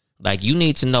 Like, you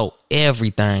need to know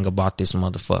everything about this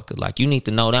motherfucker. Like, you need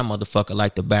to know that motherfucker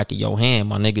like the back of your hand,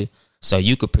 my nigga, so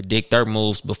you could predict her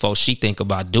moves before she think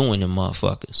about doing them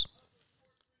motherfuckers.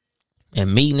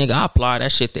 And me, nigga, I apply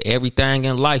that shit to everything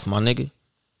in life, my nigga.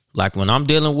 Like, when I'm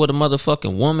dealing with a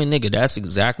motherfucking woman, nigga, that's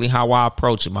exactly how I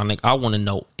approach it, my nigga. I want to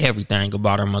know everything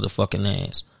about her motherfucking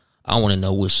ass. I want to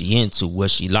know what she into,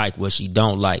 what she like, what she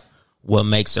don't like, what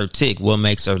makes her tick, what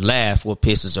makes her laugh, what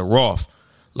pisses her off.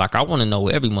 Like, I want to know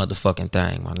every motherfucking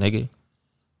thing, my nigga.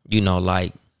 You know,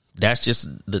 like, that's just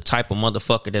the type of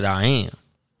motherfucker that I am.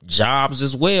 Jobs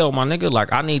as well, my nigga.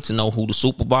 Like, I need to know who the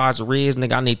supervisor is,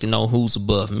 nigga. I need to know who's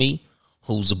above me,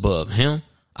 who's above him.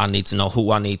 I need to know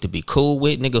who I need to be cool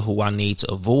with, nigga, who I need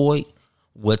to avoid,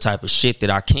 what type of shit that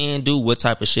I can do, what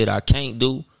type of shit I can't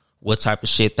do, what type of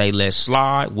shit they let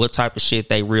slide, what type of shit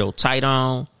they real tight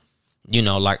on. You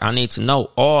know, like, I need to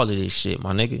know all of this shit,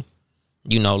 my nigga.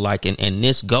 You know, like, and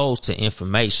this goes to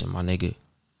information, my nigga.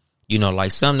 You know,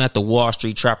 like something that the Wall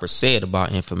Street Trapper said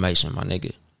about information, my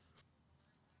nigga.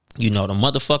 You know, the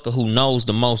motherfucker who knows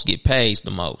the most get paid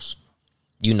the most.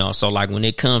 You know, so like when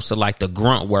it comes to like the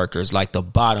grunt workers, like the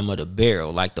bottom of the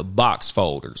barrel, like the box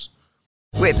folders.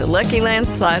 With the Lucky Land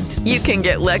Slots, you can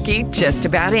get lucky just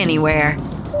about anywhere.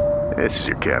 This is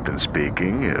your captain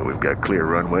speaking. We've got clear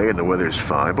runway and the weather's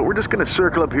fine, but we're just going to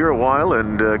circle up here a while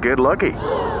and get lucky.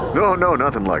 No,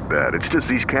 nothing like that. It's just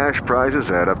these cash prizes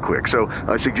add up quick. So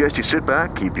I suggest you sit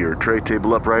back, keep your tray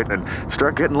table upright, and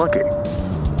start getting lucky.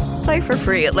 Play for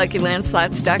free at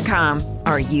LuckyLandSlots.com.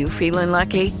 Are you feeling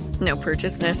lucky? No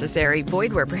purchase necessary.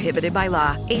 Void where prohibited by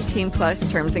law.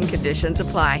 18+ terms and conditions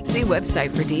apply. See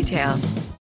website for details.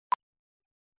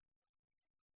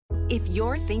 If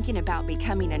you're thinking about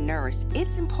becoming a nurse,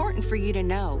 it's important for you to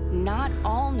know not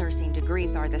all nursing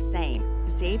degrees are the same.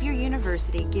 Xavier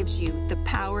University gives you the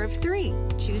power of 3.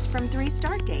 Choose from 3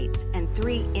 start dates and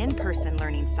 3 in-person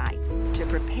learning sites to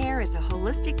prepare as a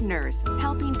holistic nurse,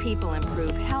 helping people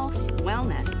improve health,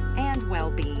 wellness, and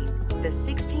well-being. The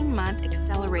 16-month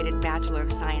Accelerated Bachelor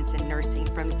of Science in Nursing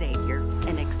from Xavier,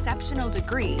 an exceptional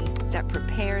degree that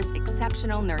prepares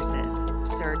exceptional nurses.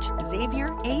 Search Xavier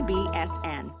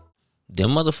ABSN.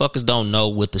 Them motherfuckers don't know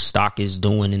what the stock is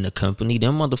doing in the company.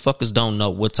 Them motherfuckers don't know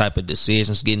what type of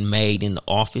decisions getting made in the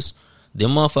office.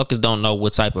 Them motherfuckers don't know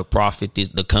what type of profit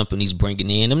the company's bringing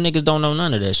in. Them niggas don't know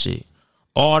none of that shit.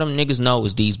 All them niggas know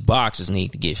is these boxes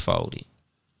need to get folded.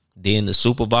 Then the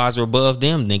supervisor above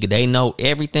them, nigga, they know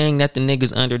everything that the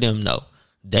niggas under them know.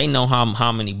 They know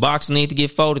how many boxes need to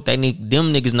get folded. Them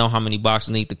niggas know how many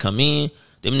boxes need to come in.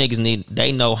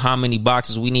 They know how many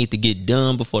boxes we need to get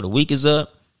done before the week is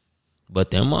up. But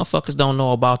them motherfuckers don't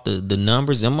know about the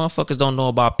numbers. Them motherfuckers don't know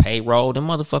about payroll. Them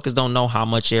motherfuckers don't know how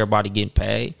much everybody getting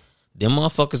paid. Them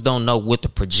motherfuckers don't know what the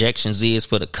projections is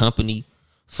for the company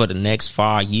for the next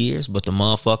 5 years. But the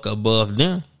motherfucker above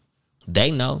them,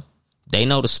 they know. They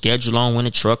know the schedule on when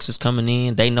the trucks is coming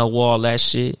in. They know all that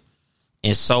shit.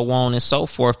 And so on and so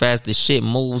forth as the shit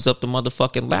moves up the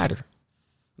motherfucking ladder.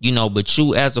 You know, but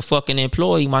you as a fucking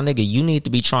employee, my nigga, you need to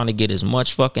be trying to get as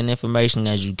much fucking information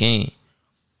as you can.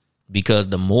 Because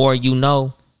the more you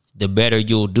know, the better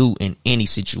you'll do in any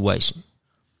situation.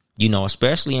 You know,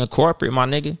 especially in corporate, my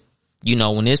nigga. You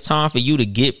know, when it's time for you to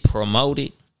get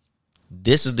promoted,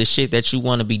 this is the shit that you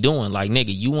want to be doing. Like,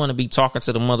 nigga, you want to be talking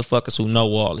to the motherfuckers who know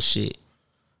all the shit.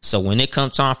 So when it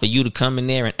comes time for you to come in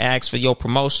there and ask for your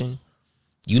promotion,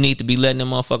 you need to be letting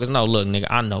them motherfuckers know, look, nigga,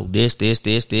 I know this,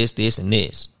 and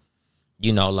this.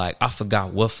 You know, like, I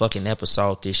forgot what fucking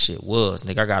episode this shit was.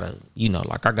 Nigga,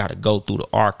 I gotta go through the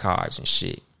archives and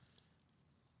shit.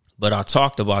 But I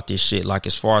talked about this shit, like,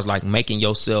 as far as, like, making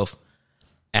yourself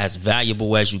as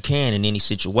valuable as you can in any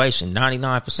situation.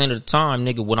 99% of the time,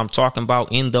 nigga, what I'm talking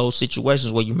about in those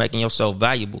situations where you're making yourself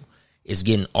valuable is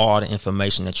getting all the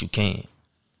information that you can.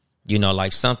 You know,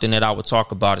 like, something that I would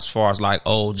talk about as far as, like,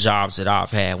 old jobs that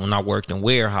I've had when I worked in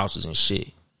warehouses and shit.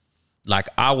 Like,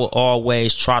 I will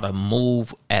always try to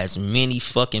move as many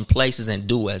fucking places and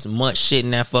do as much shit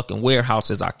in that fucking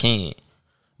warehouse as I can.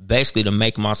 Basically to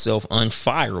make myself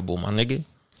unfireable, my nigga.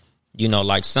 You know,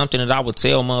 like, something that I would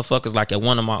tell motherfuckers, like, at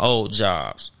one of my old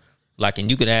jobs. Like, and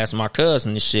you could ask my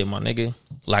cousin this shit, my nigga.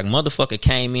 Like, motherfucker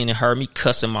came in and heard me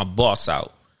cussing my boss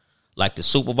out. Like, the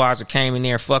supervisor came in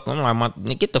there, fuck him. I'm like,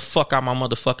 nigga, get the fuck out my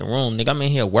motherfucking room, nigga. I'm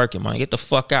in here working, man. Get the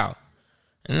fuck out.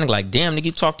 And they're like, damn, nigga,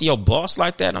 you talk to your boss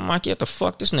like that? I'm like, yeah, what the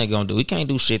fuck this nigga gonna do? He can't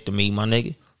do shit to me, my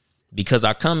nigga. Because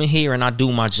I come in here and I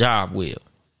do my job well.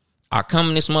 I come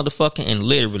in this motherfucker and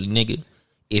literally, nigga,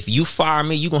 if you fire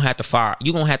me, you're gonna have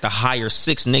to hire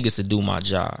 6 niggas to do my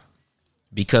job.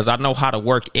 Because I know how to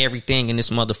work everything in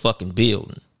this motherfucking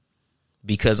building.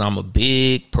 Because I'm a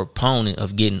big proponent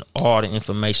of getting all the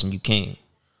information you can.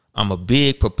 I'm a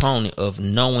big proponent of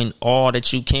knowing all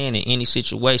that you can in any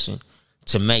situation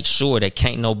to make sure that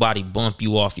can't nobody bump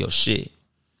you off your shit.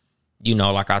 You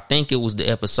know, like, I think it was the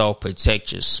episode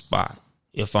Protect Your Spot,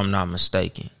 if I'm not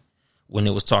mistaken, when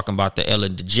it was talking about the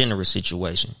Ellen DeGeneres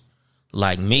situation.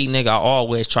 Like, me, nigga, I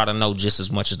always try to know just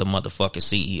as much as the motherfucking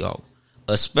CEO.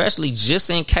 Especially just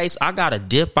in case I gotta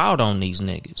dip out on these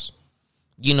niggas.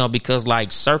 You know, because,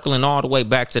 like, circling all the way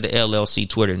back to the LLC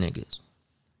Twitter niggas.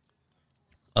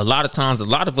 A lot of times, a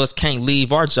lot of us can't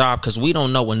leave our job because we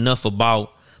don't know enough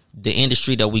about the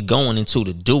industry that we going into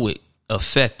to do it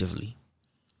effectively.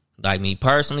 Like, me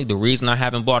personally, the reason I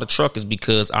haven't bought a truck is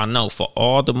because I know for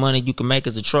all the money you can make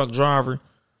as a truck driver,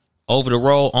 over the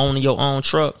road, owning your own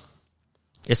truck,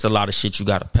 it's a lot of shit you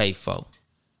got to pay for.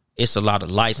 It's a lot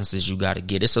of licenses you got to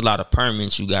get. It's a lot of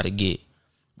permits you got to get.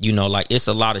 You know, like, it's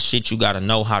a lot of shit you got to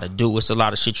know how to do. It's a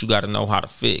lot of shit you got to know how to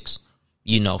fix.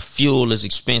 You know, fuel is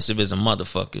expensive as a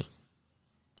motherfucker.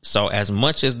 So as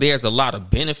much as there's a lot of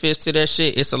benefits to that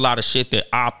shit, it's a lot of shit that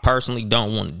I personally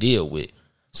don't want to deal with.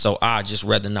 So I just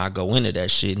rather not go into that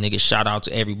shit. Nigga, shout out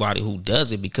to everybody who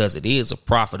does it because it is a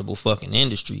profitable fucking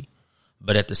industry.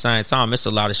 But at the same time, it's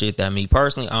a lot of shit that me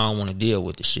personally, I don't want to deal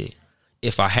with the shit.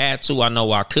 If I had to, I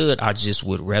know I could. I just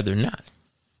would rather not.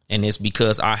 And it's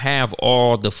because I have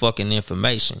all the fucking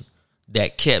information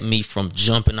that kept me from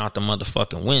jumping out the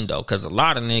motherfucking window. Because a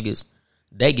lot of niggas,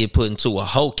 they get put into a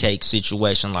hoe cake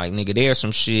situation. Like, nigga, there's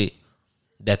some shit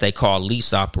that they call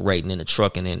lease operating in the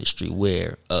trucking industry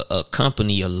where a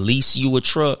company will lease you a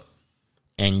truck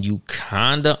and you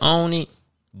kind of own it,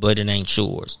 but it ain't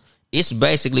yours. It's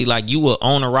basically like you a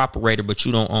owner operator, but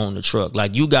you don't own the truck.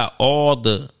 Like, you got all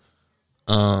the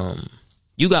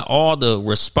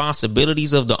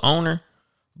responsibilities of the owner,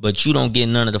 but you don't get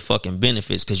none of the fucking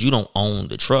benefits because you don't own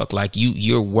the truck. Like,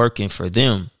 you're working for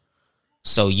them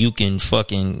so you can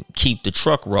fucking keep the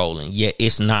truck rolling, yet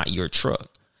it's not your truck.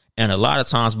 And a lot of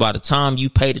times, by the time you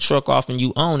pay the truck off and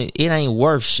you own it, it ain't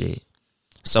worth shit.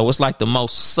 So it's like the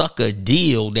most sucker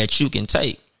deal that you can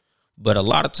take. But a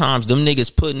lot of times, them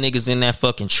niggas put niggas in that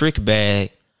fucking trick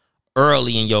bag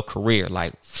early in your career,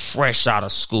 like fresh out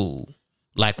of school.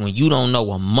 Like, when you don't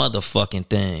know a motherfucking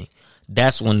thing,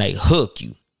 that's when they hook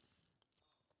you.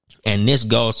 And this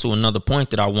goes to another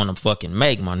point that I want to fucking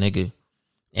make, my nigga.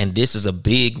 And this is a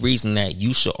big reason that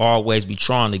you should always be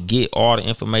trying to get all the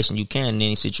information you can in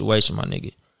any situation, my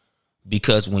nigga.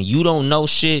 Because when you don't know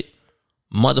shit,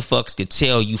 motherfuckers could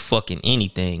tell you fucking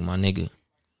anything, my nigga.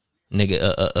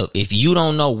 Nigga, if you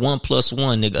don't know 1 +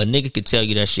 1, nigga, a nigga could tell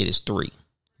you that shit is 3.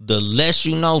 The less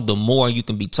you know, the more you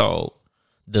can be told.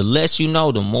 The less you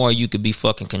know, the more you could be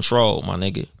fucking controlled, my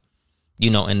nigga.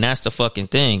 You know, and that's the fucking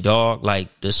thing, dog.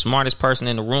 Like, the smartest person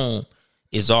in the room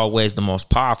is always the most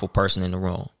powerful person in the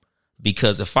room.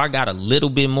 Because if I got a little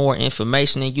bit more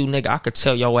information than you, nigga, I could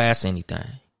tell your ass anything.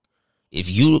 If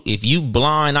you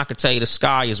blind, I could tell you the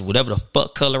sky is whatever the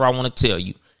fuck color I want to tell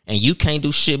you. And you can't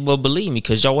do shit but believe me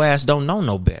because your ass don't know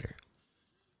no better.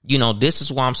 You know, this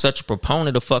is why I'm such a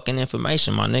proponent of fucking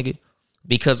information, my nigga.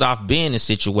 Because I've been in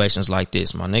situations like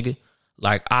this, my nigga.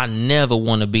 Like, I never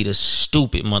want to be the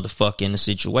stupid motherfucker in the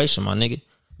situation, my nigga.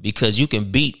 Because you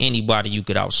can beat anybody you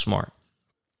could outsmart.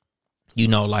 You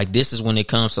know, like this is when it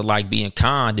comes to like being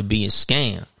kind to being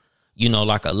scammed. You know,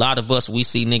 like a lot of us, we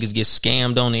see niggas get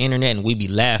scammed on the internet and we be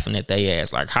laughing at their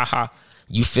ass like, haha,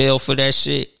 you fell for that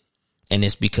shit. And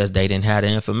it's because they didn't have the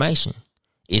information.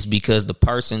 It's because the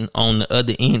person on the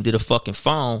other end of the fucking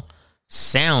phone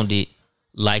sounded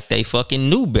like they fucking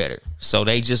knew better. So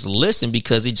they just listened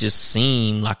because it just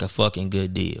seemed like a fucking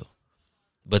good deal.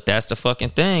 But that's the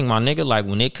fucking thing, my nigga. Like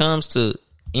when it comes to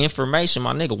information,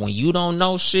 my nigga, when you don't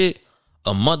know shit,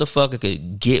 a motherfucker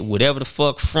could get whatever the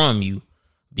fuck from you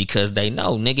because they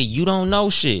know, nigga, you don't know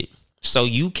shit. So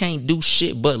you can't do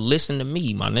shit but listen to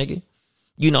me, my nigga.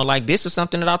 You know, like this is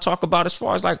something that I talk about as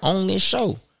far as like on this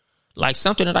show. Like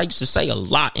something that I used to say a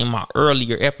lot in my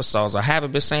earlier episodes. I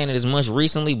haven't been saying it as much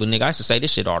recently, but nigga, I used to say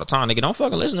this shit all the time. Nigga, don't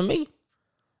fucking listen to me.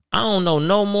 I don't know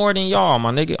no more than y'all,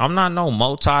 my nigga. I'm not no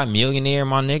multi-millionaire,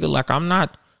 my nigga. Like I'm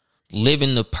not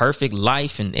living the perfect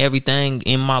life and everything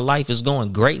in my life is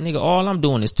going great, nigga. All I'm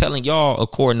doing is telling y'all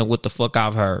according to what the fuck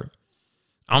I've heard.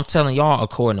 I'm telling y'all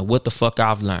according to what the fuck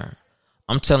I've learned.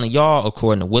 I'm telling y'all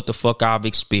according to what the fuck I've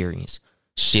experienced.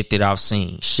 Shit that I've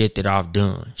seen, shit that I've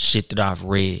done, shit that I've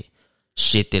read,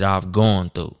 shit that I've gone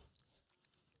through.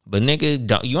 But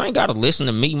nigga, you ain't gotta listen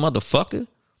to me, motherfucker.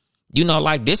 You know,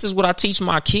 like this is what I teach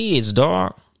my kids,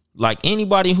 dog. Like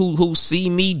anybody who see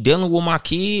me dealing with my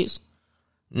kids,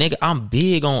 nigga, I'm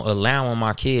big on allowing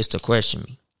my kids to question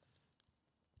me.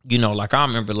 You know, like I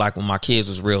remember like when my kids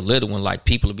was real little, when like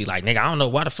people would be like, nigga, I don't know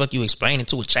why the fuck you explaining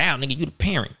to a child, nigga, you the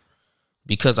parent.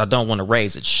 Because I don't want to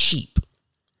raise a sheep.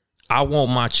 I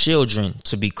want my children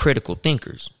to be critical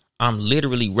thinkers. I'm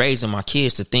literally raising my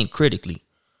kids to think critically.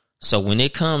 So when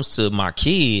it comes to my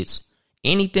kids,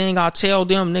 anything I tell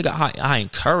them, nigga, I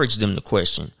encourage them to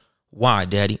question. Why,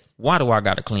 daddy? Why do I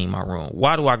got to clean my room?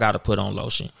 Why do I got to put on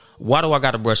lotion? Why do I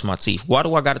got to brush my teeth? Why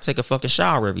do I got to take a fucking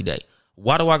shower every day?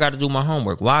 Why do I got to do my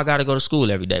homework? Why I got to go to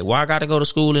school every day? Why I got to go to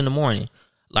school in the morning?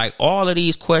 Like all of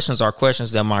these questions are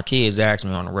questions that my kids ask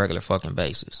me on a regular fucking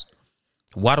basis.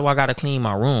 Why do I got to clean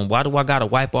my room? Why do I got to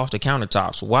wipe off the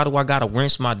countertops? Why do I got to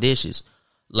rinse my dishes?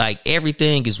 Like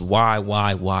everything is why?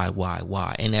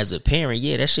 And as a parent,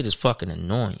 yeah, that shit is fucking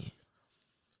annoying.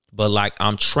 But like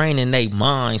I'm training their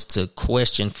minds to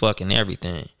question fucking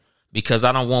everything. Because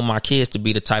I don't want my kids to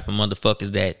be the type of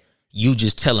motherfuckers that you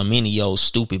just tell them any old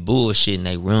stupid bullshit and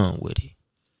they run with it.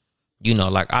 You know,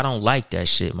 like I don't like that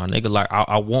shit, my nigga. Like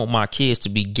I want my kids to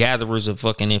be gatherers of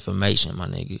fucking information, my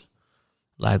nigga.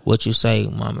 Like what you say,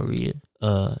 Mama Maria,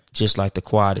 just like the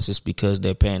quietest, it's because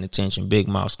they're paying attention. Big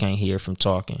mouths can't hear from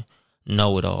talking.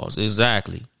 Know-it-alls.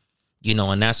 Exactly. You know,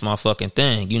 and that's my fucking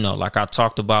thing. You know, like I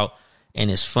talked about,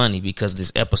 and it's funny because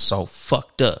this episode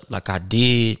fucked up. Like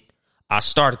I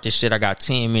started this shit, I got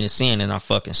 10 minutes in and I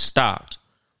fucking stopped.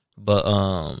 But,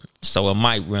 so it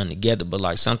might run together. But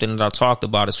like something that I talked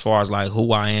about as far as like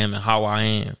who I am and how I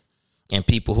am. And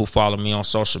people who follow me on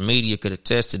social media could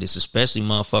attest to this, especially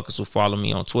motherfuckers who follow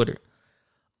me on Twitter.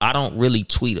 I don't really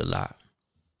tweet a lot.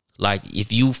 Like,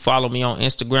 if you follow me on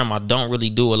Instagram, I don't really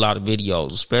do a lot of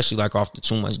videos, especially like off the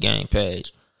Too Much Game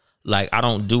page. Like, I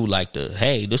don't do like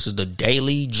hey, this is the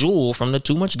daily jewel from the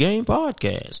Too Much Game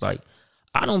podcast. Like,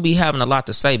 I don't be having a lot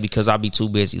to say because I be too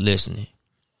busy listening.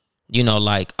 You know,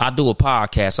 like, I do a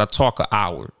podcast, I talk an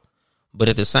hour. But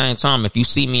at the same time, if you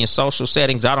see me in social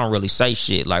settings, I don't really say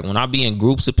shit. Like when I be in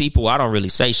groups of people, I don't really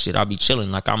say shit. I be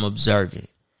chilling like I'm observing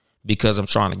because I'm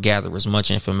trying to gather as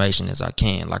much information as I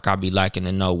can. Like I be liking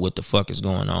to know what the fuck is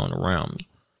going on around me.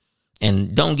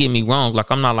 And don't get me wrong,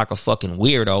 like I'm not like a fucking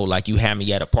weirdo. Like you have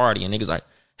me at a party and niggas like,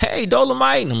 hey,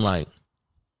 Dolomite. And I'm like,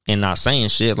 and not saying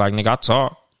shit like, nigga, I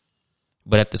talk.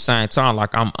 But at the same time,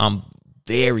 like I'm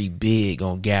very big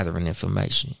on gathering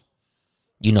information.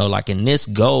 You know, like, and this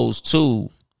goes to,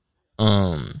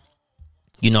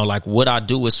 you know, like what I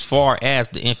do as far as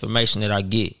the information that I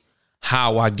get,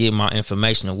 how I get my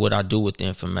information and what I do with the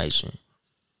information.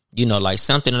 You know, like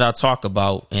something that I talk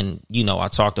about and, you know, I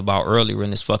talked about earlier in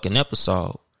this fucking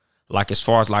episode, like as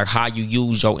far as like how you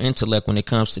use your intellect when it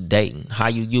comes to dating, how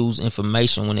you use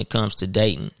information when it comes to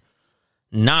dating.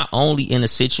 Not only in a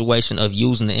situation of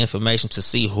using the information to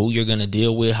see who you're going to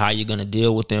deal with, how you're going to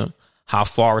deal with them, how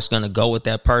far it's going to go with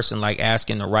that person, like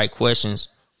asking the right questions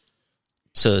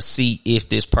to see if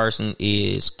this person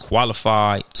is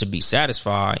qualified to be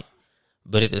satisfied.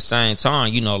 But at the same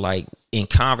time, you know, like in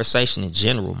conversation in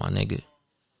general, my nigga,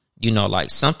 you know,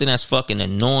 like something that's fucking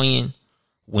annoying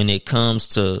when it comes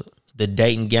to the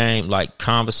dating game, like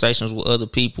conversations with other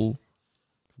people.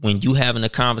 When you having a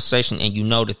conversation and you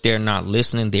know that they're not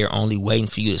listening, they're only waiting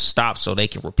for you to stop so they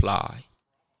can reply.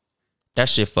 That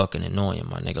shit fucking annoying,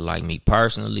 my nigga. Like me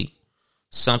personally,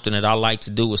 something that I like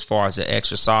to do as far as the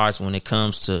exercise when it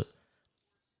comes to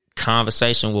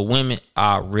conversation with women,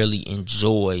 I really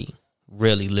enjoy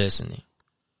really listening.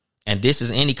 And this is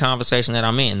any conversation that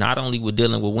I'm in, not only with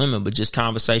dealing with women, but just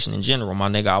conversation in general. My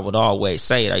nigga, I would always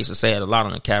say it. I used to say it a lot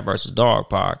on the Cat vs. Dog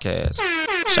podcast.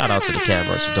 Shout out to the Cat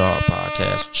vs. Dog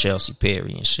podcast with Chelsea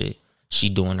Perry and shit. She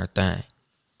doing her thing.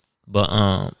 But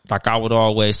like I would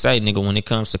always say, nigga, when it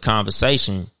comes to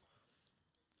conversation,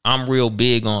 I'm real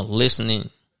big on listening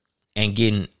and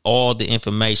getting all the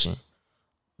information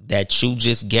that you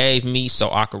just gave me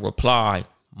so I could reply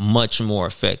much more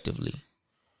effectively.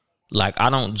 Like, I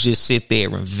don't just sit there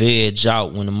and veg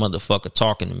out when a motherfucker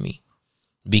talking to me,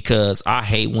 because I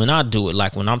hate when I do it.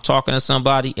 Like, when I'm talking to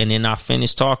somebody and then I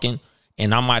finish talking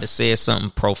and I might have said something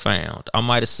profound. I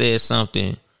might have said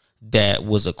something that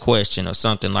was a question or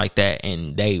something like that,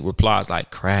 and they replies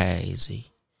like crazy.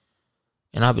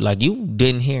 And I'll be like, you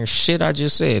didn't hear shit I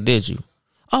just said, did you?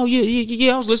 Oh,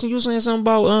 yeah, I was listening. You were saying something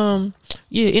about,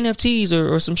 NFTs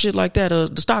or some shit like that.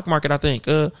 The stock market, I think.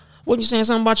 Wasn't you saying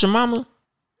something about your mama?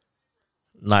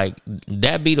 Like,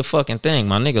 that be the fucking thing,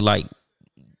 my nigga. Like,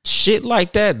 shit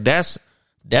like that, that's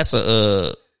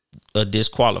a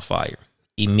disqualifier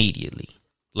immediately.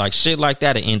 Like, shit like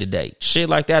that at end of day. Shit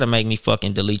like that'll make me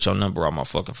fucking delete your number on my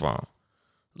fucking phone.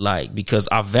 Like, because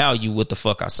I value what the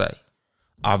fuck I say.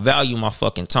 I value my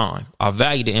fucking time. I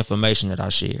value the information that I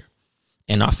share.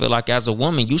 And I feel like as a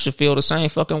woman, you should feel the same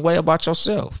fucking way about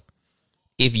yourself.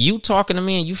 If you talking to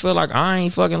me and you feel like I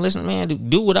ain't fucking listening, man,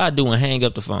 do what I do and hang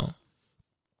up the phone.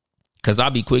 Because I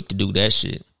be quick to do that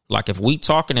shit. Like, if we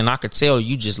talking and I could tell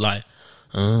you just like,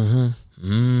 I'm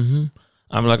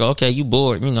like, okay, you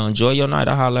bored. You know, enjoy your night.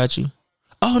 I'll holler at you.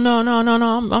 Oh, no.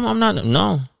 I'm not.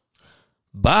 No.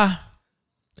 Bye.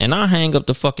 And I hang up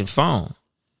the fucking phone.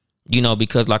 You know,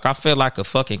 because like, I feel like a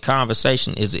fucking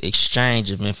conversation is an exchange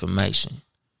of information.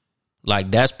 Like,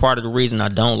 that's part of the reason I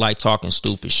don't like talking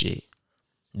stupid shit.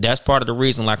 That's part of the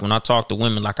reason, like, when I talk to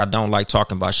women, like, I don't like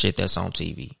talking about shit that's on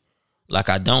TV. Like,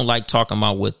 I don't like talking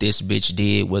about what this bitch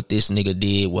did, what this nigga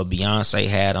did, what Beyonce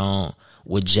had on,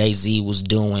 what Jay-Z was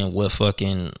doing, what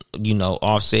fucking, you know,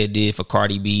 Offset did for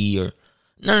Cardi B, or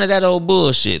none of that old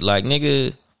bullshit. Like,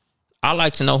 nigga, I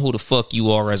like to know who the fuck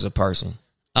you are as a person.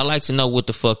 I like to know what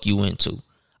the fuck you into.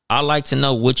 I like to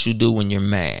know what you do when you're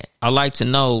mad. I like to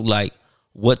know, like,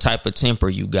 what type of temper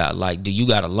you got. Like, do you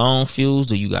got a long fuse?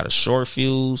 Do you got a short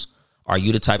fuse? Are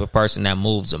you the type of person that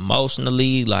moves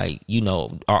emotionally? Like, you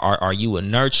know, are you a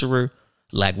nurturer?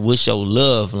 Like, what's your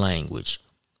love language?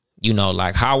 You know,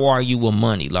 like, how are you with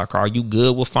money? Like, are you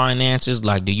good with finances?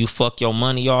 Like, do you fuck your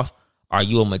money off? Are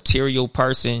you a material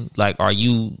person? Like, are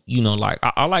you, you know, like,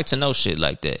 I like to know shit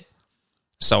like that.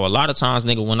 So a lot of times,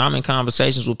 nigga, when I'm in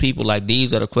conversations with people, like,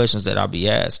 these are the questions that I'll be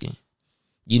asking.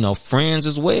 You know, friends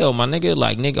as well, my nigga.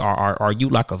 Like, nigga, are you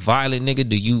like a violent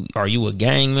nigga? Are you a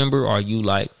gang member? Are you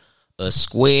like a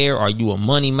square? Are you a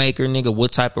money maker, nigga?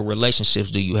 What type of relationships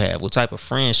do you have? What type of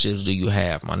friendships do you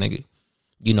have, my nigga?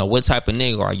 You know, what type of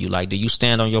nigga are you? Like, do you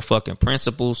stand on your fucking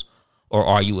principles, or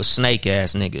are you a snake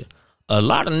ass nigga? A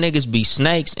lot of niggas be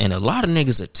snakes, and a lot of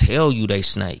niggas will tell you they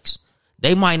snakes.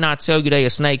 They might not tell you they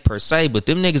a snake per se, but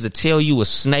them niggas will tell you a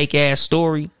snake ass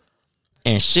story,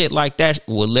 and shit like that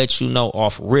will let you know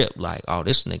off rip, like, oh,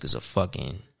 this nigga's a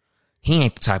fucking, he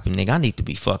ain't the type of nigga I need to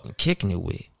be fucking kicking it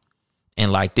with.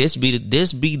 And like, this be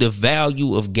the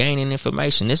value of gaining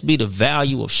information. This be the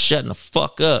value of shutting the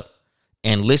fuck up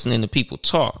and listening to people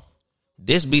talk.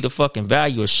 This be the fucking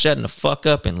value of shutting the fuck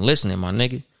up and listening, my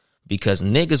nigga. Because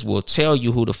niggas will tell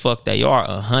you who the fuck they are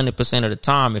 100% of the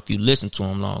time if you listen to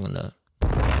them long enough.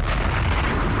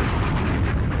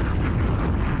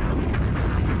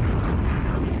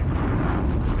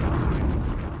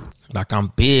 Like, I'm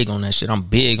big on that shit. I'm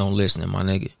big on listening, my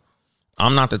nigga.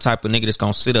 I'm not the type of nigga that's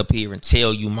gonna sit up here and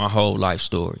tell you my whole life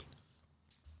story.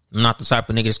 I'm not the type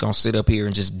of nigga that's gonna sit up here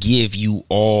and just give you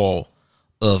all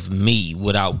of me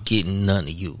without getting none of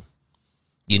you.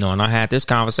 You know, and I had this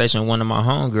conversation with one of my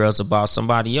homegirls about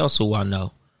somebody else who I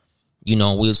know. You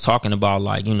know, we was talking about,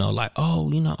 like, you know, like,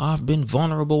 oh, you know, I've been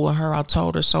vulnerable with her. I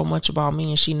told her so much about me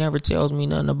and she never tells me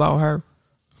nothing about her.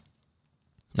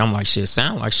 And I'm like, shit,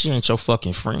 sound like she ain't your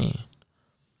fucking friend.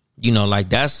 You know, like,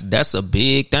 that's a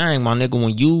big thing, my nigga.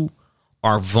 When you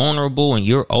are vulnerable and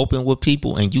you're open with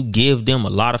people and you give them a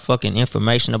lot of fucking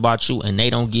information about you and they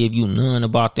don't give you none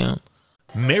about them,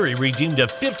 Mary redeemed a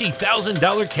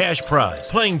 $50,000 cash prize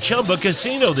playing Chumba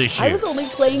Casino this year. I was only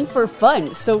playing for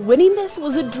fun, so winning this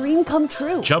was a dream come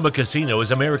true. Chumba Casino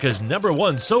is America's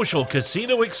 #1 social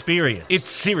casino experience. It's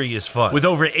serious fun. With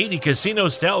over 80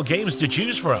 casino-style games to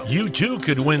choose from, you too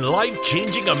could win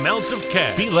life-changing amounts of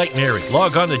cash. Be like Mary.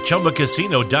 Log on to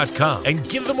ChumbaCasino.com and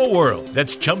give them a whirl.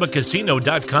 That's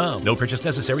ChumbaCasino.com. No purchase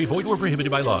necessary. Void where prohibited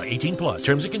by law. 18 plus.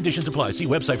 Terms and conditions apply. See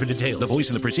website for details. The voice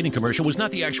in the preceding commercial was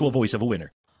not the actual voice of a winner.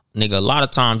 Nigga, a lot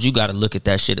of times you got to look at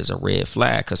that shit as a red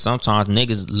flag, because sometimes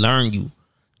niggas learn you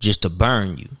just to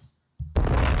burn you.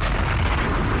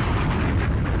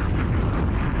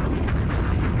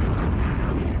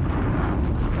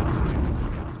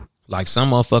 Like,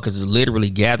 some motherfuckers is literally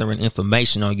gathering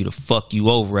information on you to fuck you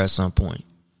over at some point.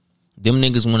 Them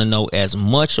niggas want to know as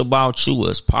much about you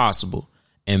as possible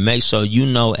and make sure you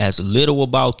know as little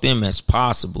about them as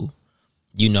possible.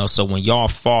 You know, so when y'all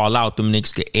fall out, them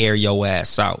niggas could air your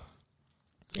ass out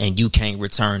and you can't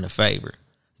return the favor.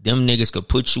 Them niggas could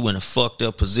put you in a fucked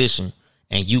up position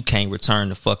and you can't return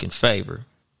the fucking favor.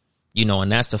 You know,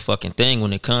 and that's the fucking thing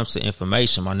when it comes to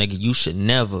information, my nigga. You should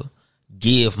never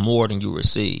give more than you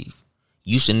receive.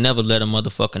 You should never let a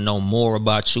motherfucker know more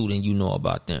about you than you know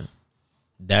about them.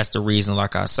 That's the reason,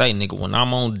 like I say, nigga, when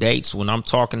I'm on dates, when I'm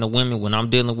talking to women, when I'm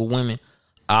dealing with women,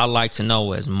 I like to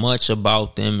know as much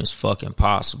about them as fucking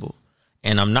possible.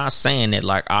 And I'm not saying that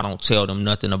like I don't tell them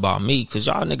nothing about me, because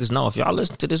y'all niggas know if y'all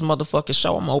listen to this motherfucking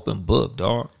show, I'm an open book,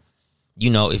 dog. You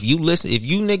know, if you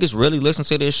niggas really listen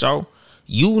to this show,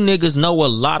 you niggas know a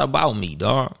lot about me,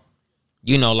 dog.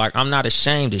 You know, like, I'm not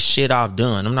ashamed of shit I've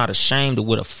done. I'm not ashamed of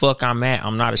where the fuck I'm at.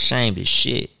 I'm not ashamed of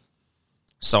shit.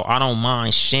 So I don't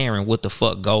mind sharing what the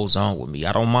fuck goes on with me.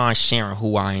 I don't mind sharing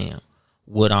who I am,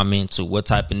 what I'm into, what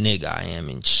type of nigga I am,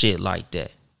 and shit like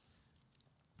that.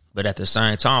 But at the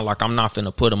same time, like, I'm not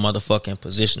finna put a motherfucker in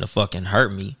position to fucking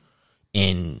hurt me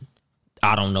and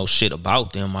I don't know shit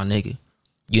about them, my nigga.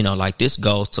 You know, like, this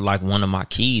goes to like one of my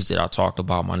keys that I talked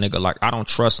about, my nigga. Like, I don't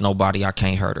trust nobody I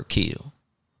can't hurt or kill.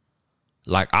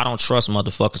 Like, I don't trust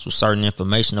motherfuckers with certain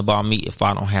information about me if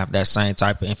I don't have that same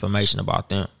type of information about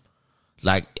them.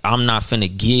 Like, I'm not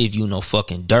finna give you no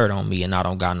fucking dirt on me and I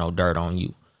don't got no dirt on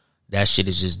you. That shit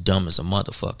is just dumb as a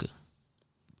motherfucker.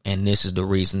 And this is the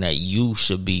reason that you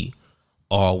should be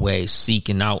always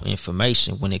seeking out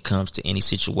information when it comes to any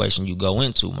situation you go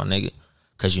into, my nigga.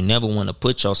 Because you never want to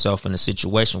put yourself in a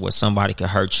situation where somebody can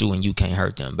hurt you and you can't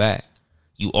hurt them back.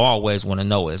 You always want to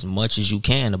know as much as you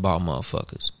can about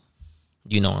motherfuckers.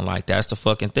 You know, and like, that's the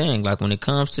fucking thing. Like, when it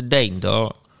comes to dating,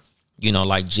 dog, you know,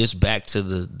 like, just back to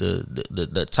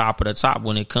the top of the top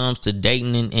when it comes to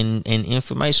dating and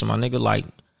information, my nigga. Like,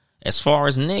 as far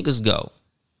as niggas go,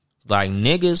 like,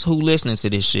 niggas who listening to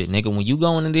this shit, nigga, when you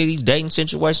go into these dating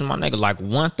situations, my nigga, like,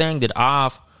 one thing that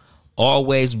I've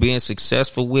always been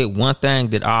successful with, one thing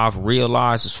that I've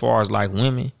realized as far as like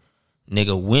women,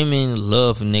 nigga, women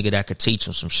love a nigga that could teach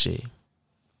them some shit.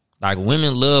 Like,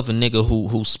 women love a nigga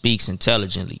who speaks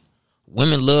intelligently.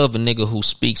 Women love a nigga who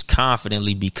speaks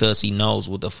confidently because he knows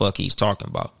what the fuck he's talking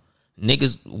about.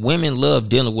 Women love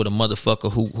dealing with a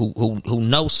motherfucker who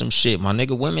knows some shit, my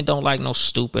nigga. Women don't like no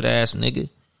stupid ass nigga.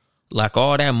 Like,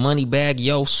 all that money bag,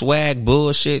 yo, swag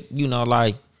bullshit, you know,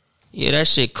 like, yeah, that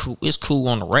shit cool. It's cool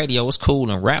on the radio. It's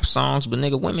cool in rap songs, but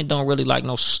nigga, women don't really like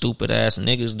no stupid ass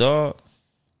niggas, dog.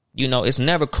 You know, it's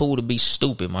never cool to be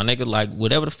stupid, my nigga. Like,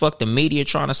 whatever the fuck the media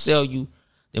trying to sell you,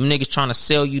 them niggas trying to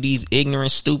sell you these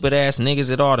ignorant, stupid ass niggas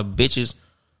that all the bitches,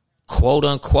 quote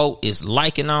unquote, is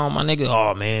liking on, my nigga.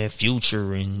 Oh man,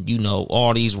 Future and, you know,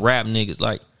 all these rap niggas.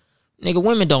 Like, nigga,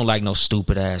 women don't like no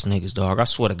stupid ass niggas, dog. I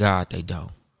swear to God they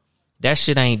don't. That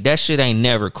shit ain't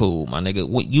never cool, my nigga.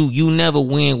 You never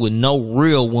win with no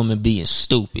real woman being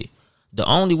stupid. The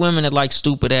only women that like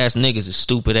stupid ass niggas is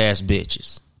stupid ass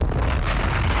bitches.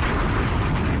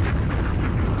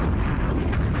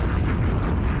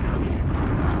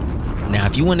 Now,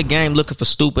 if you in the game looking for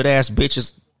stupid ass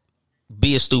bitches,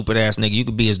 be a stupid ass nigga. You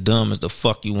could be as dumb as the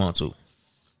fuck you want to.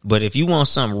 But if you want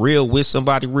something real with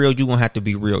somebody real, you gonna have to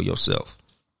be real yourself.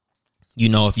 You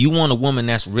know, if you want a woman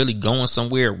that's really going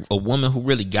somewhere, a woman who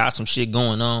really got some shit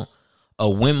going on, a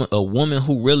woman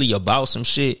who really about some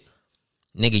shit,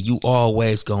 nigga, you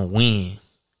always gonna win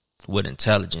with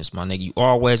intelligence, my nigga. You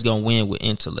always gonna win with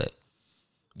intellect.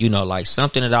 You know, like,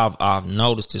 something that I've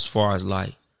noticed as far as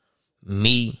like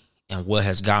me and what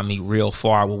has got me real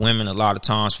far with women, a lot of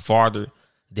times farther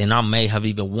than I may have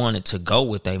even wanted to go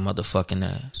with they motherfucking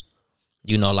ass.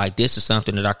 You know, like, this is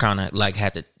something that I kind of like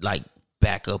had to like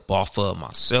back up off of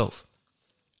myself.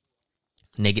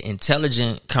 Nigga,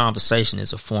 intelligent conversation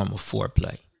is a form of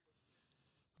foreplay.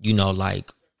 You know,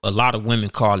 like, a lot of women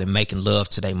call it making love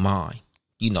to their mind.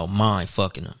 You know, mind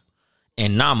fucking them.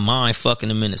 And not mind fucking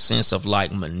them in the sense of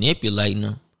like manipulating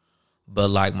them. But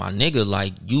like, my nigga,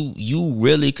 like you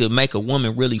really could make a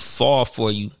woman really fall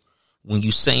for you when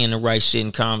you saying the right shit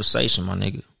in conversation, my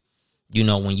nigga. You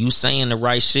know, when you saying the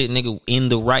right shit, nigga, in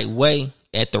the right way,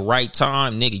 at the right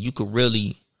time, nigga, you could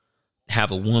really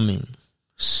have a woman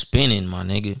spinning, my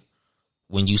nigga.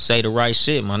 When you say the right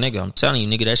shit, my nigga, I'm telling you,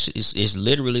 nigga, that shit is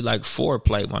literally like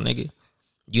foreplay, my nigga.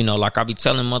 You know, like I be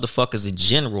telling motherfuckers in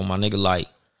general, my nigga, like,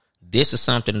 this is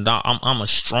something that I'm a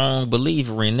strong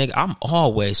believer in, nigga. I'm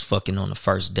always fucking on the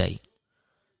first date.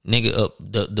 Nigga,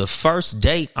 the first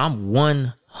date, I'm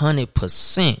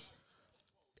 100%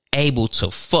 able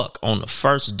to fuck on the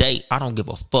first date. I don't give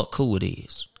a fuck who it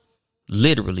is.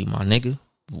 Literally, my nigga.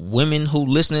 Women who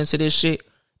listening to this shit,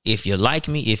 if you like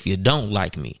me, if you don't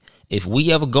like me, if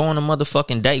we ever go on a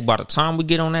motherfucking date, by the time we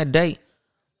get on that date,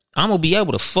 I'm going to be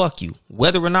able to fuck you.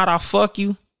 Whether or not I fuck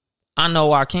you, I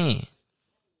know I can.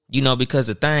 You know, because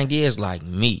the thing is, like,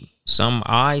 me, something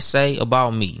I say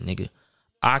about me, nigga,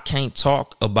 I can't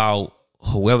talk about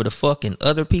whoever the fuck and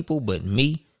other people, but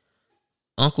me,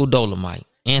 Uncle Dolomite,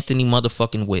 Anthony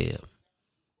motherfucking Webb.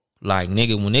 Like,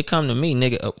 nigga, when it come to me,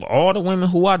 nigga, all the women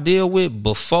who I deal with,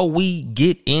 before we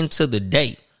get into the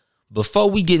date, before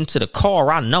we get into the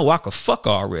car, I know I could fuck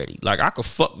already. Like, I could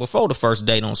fuck before the first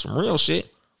date on some real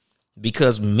shit.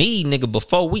 Because me, nigga,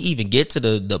 before we even get to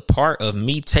the part of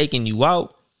me taking you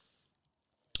out,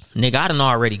 nigga, I done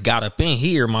already got up in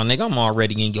here, my nigga. I'm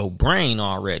already in your brain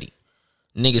already.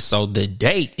 Nigga, so the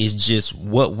date is just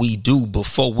what we do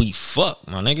before we fuck,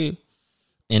 my nigga.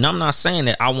 And I'm not saying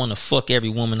that I want to fuck every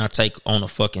woman I take on a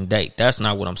fucking date. That's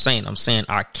not what I'm saying. I'm saying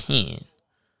I can.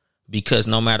 Because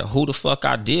no matter who the fuck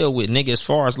I deal with, nigga, as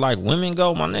far as like women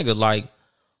go, my nigga, like,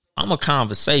 I'm a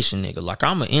conversation nigga. Like,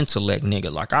 I'm an intellect nigga.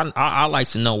 Like, I like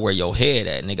to know where your head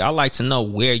at, nigga. I like to know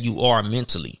where you are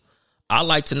mentally. I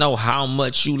like to know how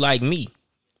much you like me.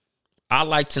 I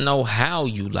like to know how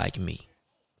you like me.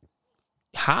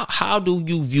 How do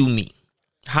you view me?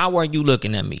 How are you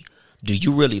looking at me? Do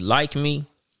you really like me?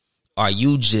 Are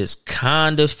you just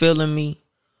kind of feeling me?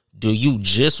 Do you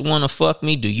just want to fuck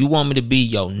me? Do you want me to be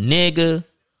your nigga?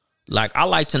 Like, I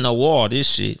like to know all this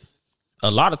shit. A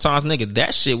lot of times, nigga,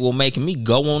 that shit will make me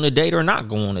go on a date or not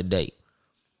go on a date.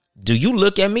 Do you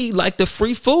look at me like the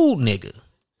free food nigga?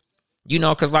 You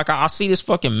know, because like I see this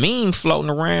fucking meme floating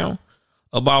around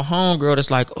about homegirl that's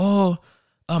like, oh,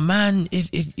 man,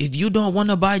 if you don't want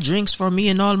to buy drinks for me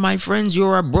and all my friends,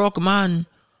 you're a broke man.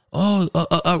 Oh,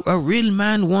 a real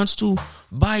man wants to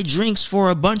buy drinks for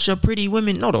a bunch of pretty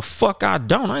women. No, the fuck I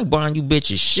don't. I ain't buying you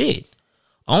bitches shit.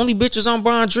 Only bitches I'm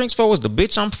buying drinks for is the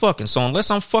bitch I'm fucking. So unless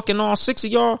I'm fucking all 6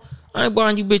 of y'all, I ain't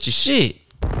buying you bitches shit.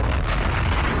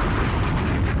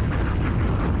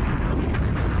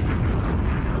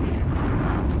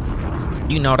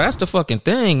 You know, that's the fucking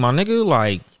thing, my nigga.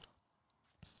 Like,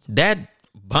 that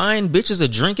buying bitches a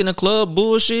drink in the club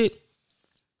bullshit,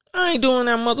 I ain't doing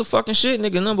that motherfucking shit,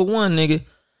 nigga. Number one, nigga.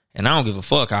 And I don't give a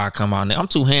fuck how I come out, nigga. I'm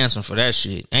too handsome for that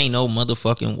shit. Ain't no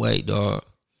motherfucking way, dog.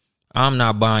 I'm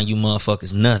not buying you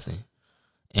motherfuckers nothing.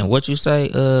 And what you say,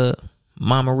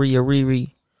 Mama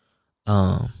Riri,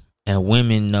 and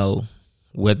women know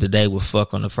whether they will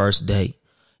fuck on the first date.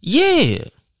 Yeah,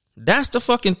 that's the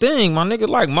fucking thing, my nigga.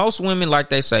 Like, most women, like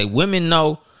they say, women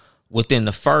know within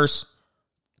the first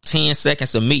 10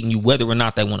 seconds of meeting you whether or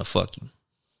not they want to fuck you.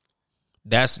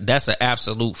 That's an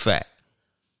absolute fact.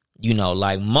 You know,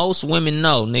 like, most women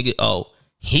know, nigga, oh,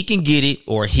 he can get it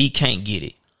or he can't get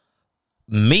it.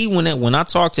 Me, when I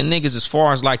talk to niggas, as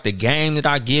far as like the game that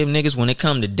I give niggas when it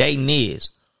come to dating, is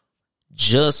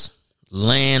just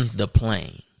land the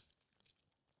plane.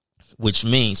 Which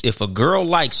means if a girl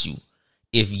likes you,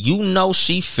 if you know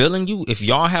she feeling you, if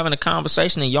y'all having a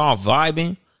conversation and y'all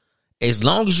vibing, as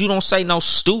long as you don't say no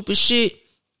stupid shit,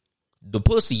 the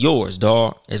pussy yours,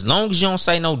 dog. As long as you don't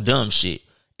say no dumb shit,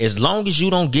 as long as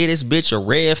you don't get this bitch a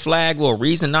red flag or a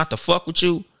reason not to fuck with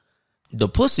you, the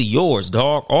pussy yours,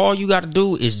 dog. All you got to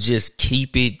do is just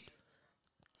keep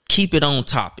it on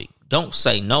topic. Don't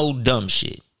say no dumb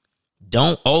shit.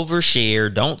 Don't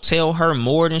overshare. Don't tell her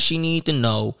more than she need to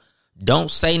know. Don't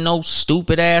say no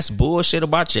stupid ass bullshit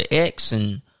about your ex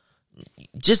and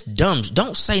just dumb.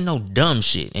 Don't say no dumb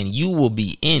shit and you will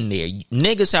be in there.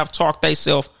 Niggas have talked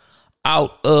theyself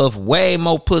out of way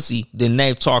more pussy than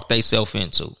they've talked theyself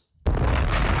into.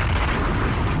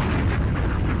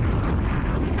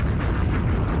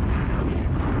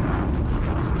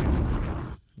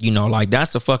 You know, like,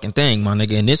 that's the fucking thing, my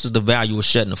nigga. And this is the value of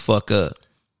shutting the fuck up.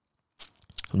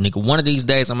 Nigga, one of these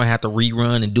days I'm gonna have to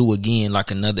rerun and do again like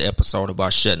another episode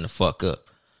about shutting the fuck up.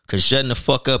 Because shutting the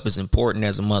fuck up is important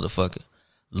as a motherfucker.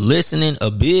 Listening,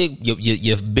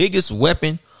 your biggest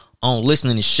weapon on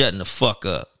listening is shutting the fuck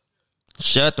up.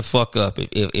 Shut the fuck up.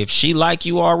 If she like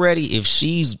you already, if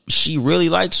she really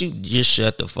likes you, just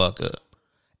shut the fuck up.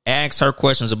 Ask her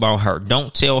questions about her.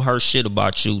 Don't tell her shit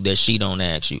about you that she don't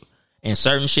ask you. And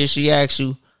certain shit she asks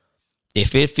you,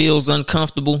 if it feels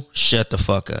uncomfortable, shut the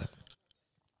fuck up.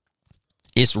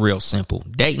 It's real simple.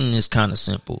 Dating is kind of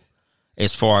simple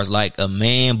as far as like a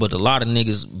man, but a lot of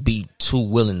niggas be too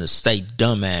willing to say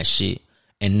dumbass shit,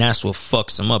 and that's what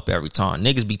fucks them up every time.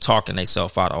 Niggas be talking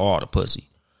themselves out of all the pussy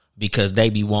because they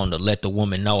be wanting to let the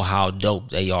woman know how dope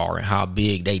they are and how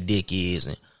big they dick is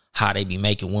and how they be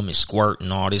making women squirt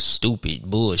and all this stupid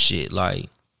bullshit. Like,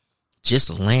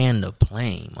 just land the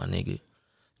plane, my nigga.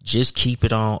 Just keep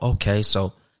it on. Okay,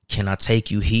 so can I take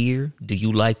you here? Do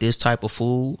you like this type of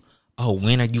food? Oh,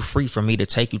 when are you free for me to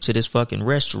take you to this fucking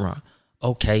restaurant?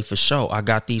 Okay, for sure. I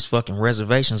got these fucking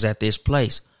reservations at this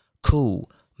place. Cool.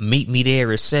 Meet me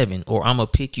there at 7, or I'm going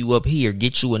to pick you up here,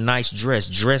 get you a nice dress,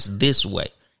 dress this way.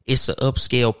 It's an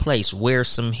upscale place. Wear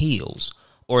some heels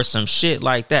or some shit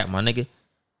like that, my nigga.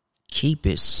 Keep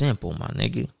it simple, my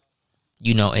nigga.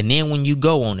 You know, and then when you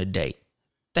go on a date,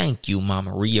 thank you,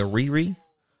 Mama Ria Riri.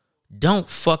 Don't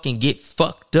fucking get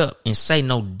fucked up and say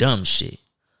no dumb shit.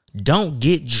 Don't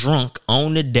get drunk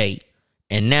on the date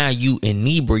and now you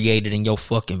inebriated and your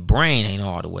fucking brain ain't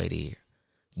all the way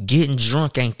there. Getting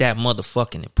drunk ain't that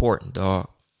motherfucking important, dog.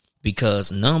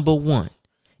 Because number one,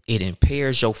 it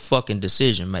impairs your fucking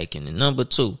decision making. And number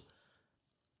two,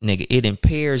 nigga, it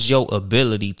impairs your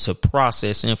ability to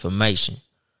process information.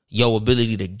 Your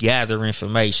ability to gather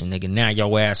information, nigga. Now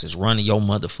your ass is running your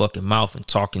motherfucking mouth and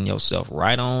talking yourself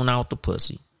right on out the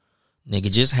pussy.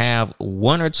 Nigga, just have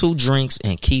 1 or 2 drinks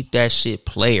and keep that shit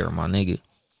player, my nigga.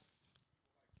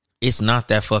 It's not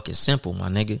that fucking simple, my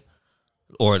nigga.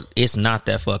 Or it's not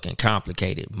that fucking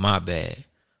complicated, my bad.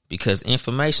 Because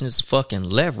information is fucking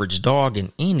leverage, dog,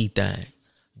 in anything.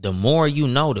 The more you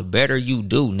know, the better you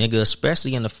do, nigga.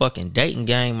 Especially in the fucking dating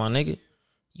game, my nigga.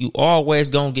 You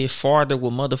always gonna get farther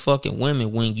with motherfucking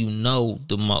women when you know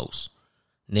the most.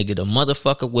 Nigga, the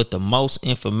motherfucker with the most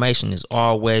information is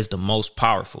always the most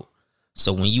powerful.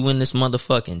 So when you in this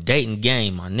motherfucking dating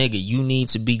game, my nigga, you need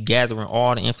to be gathering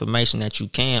all the information that you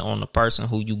can on the person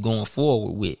who you going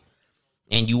forward with.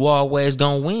 And you always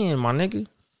gonna win, my nigga.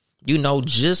 You know,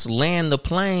 just land the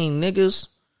plane, niggas.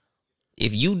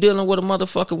 If you dealing with a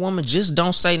motherfucking woman, just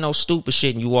don't say no stupid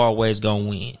shit and you always gonna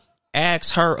win.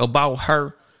 Ask her about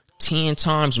her 10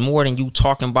 times more than you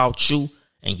talking about you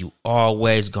and you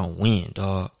always gonna win,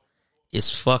 dog.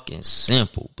 It's fucking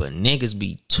simple, but niggas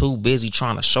be too busy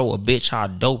trying to show a bitch how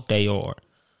dope they are.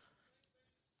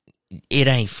 It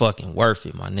ain't fucking worth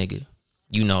it, my nigga.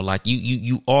 You know, like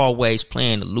you always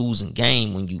playing the losing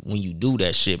game when you do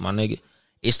that shit, my nigga.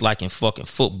 It's like in fucking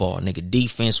football, nigga.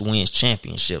 Defense wins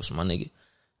championships, my nigga.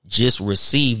 Just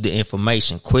receive the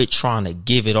information. Quit trying to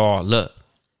give it all up.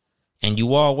 And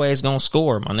you always gonna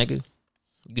score, my nigga.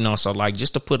 You know, so like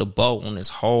just to put a bow on this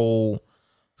whole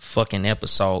fucking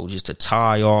episode, just to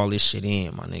tie all this shit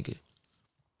in, my nigga.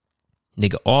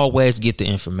 Nigga, always get the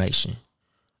information.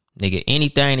 Nigga,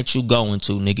 anything that you go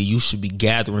into, nigga, you should be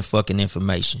gathering fucking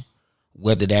information.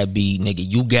 Whether that be, nigga,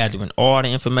 you gathering all the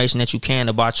information that you can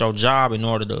about your job in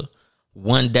order to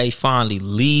one day finally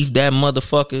leave that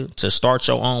motherfucker to start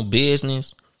your own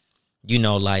business. You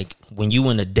know, like when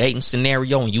you in a dating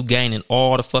scenario and you gaining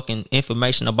all the fucking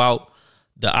information about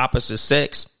the opposite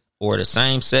sex or the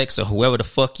same sex or whoever the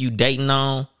fuck you dating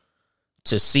on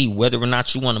to see whether or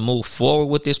not you want to move forward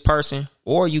with this person,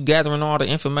 or you gathering all the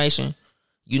information,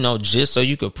 you know, just so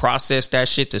you could process that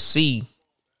shit to see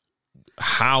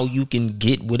how you can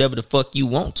get whatever the fuck you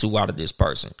want to out of this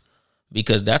person.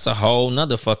 Because that's a whole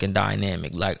nother fucking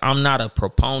dynamic. Like, I'm not a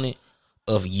proponent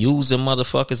of using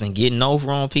motherfuckers and getting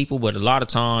over on people, but a lot of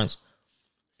times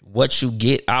what you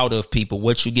get out of people,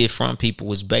 what you get from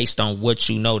people is based on what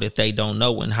you know that they don't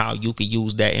know and how you can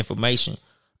use that information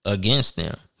against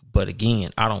them. But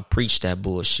again, I don't preach that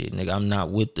bullshit, nigga. I'm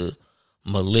not with the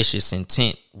malicious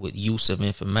intent with use of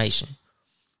information.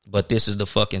 But this is the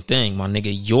fucking thing, my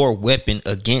nigga. Your weapon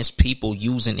against people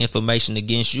using information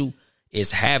against you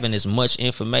is having as much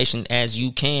information as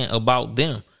you can about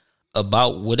them,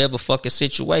 about whatever fucking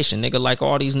situation, nigga. Like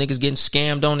all these niggas getting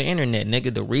scammed on the internet,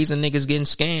 nigga. The reason niggas getting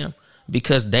scammed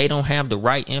because they don't have the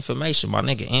right information, my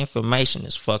nigga. Information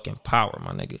is fucking power,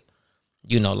 my nigga.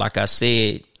 You know, like I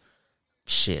said,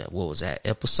 shit, what was that?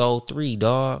 Episode 3,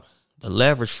 dog. The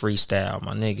leverage freestyle,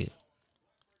 my nigga.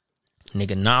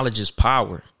 Nigga, knowledge is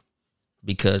power.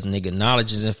 Because, nigga,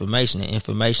 knowledge is information and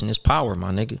information is power,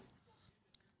 my nigga.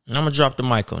 And I'm going to drop the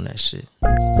mic on that shit.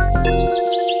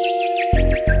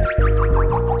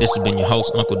 This has been your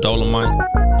host, Uncle Dolomite,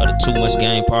 of the Too Much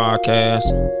Game podcast,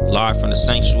 live from the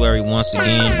sanctuary once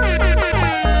again.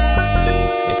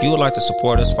 If you would like to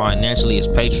support us financially, it's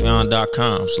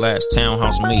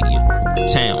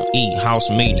patreon.com/townhousemedia. Town E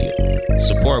House Media.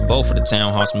 Support both of the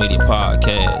Townhouse Media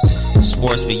podcasts. The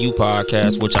Sports for You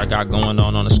podcast, which I got going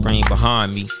on the screen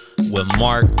behind me, with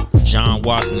Mark, John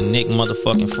Watson, and Nick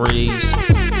motherfucking Freeze.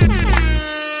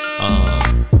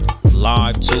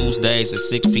 Live Tuesdays at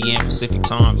 6 p.m. Pacific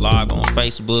time, live on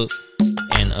Facebook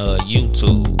and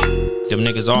YouTube. Them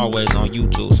niggas always on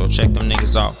YouTube, so check them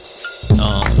niggas out.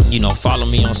 Follow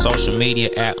me on social media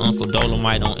at Uncle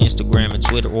Dolomite on Instagram and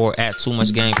Twitter, or at Too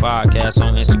Much Game Podcast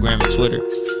on Instagram and Twitter.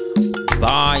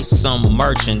 Buy some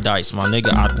merchandise, my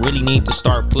nigga. I really need to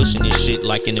start pushing this shit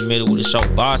like in the middle of the show.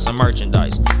 Buy some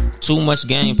merchandise. Too Much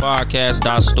Game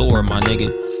Podcast.store, my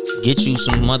nigga. Get you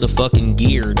some motherfucking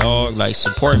gear, dog. Like,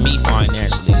 support me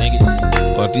financially, nigga.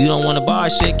 Or if you don't want to buy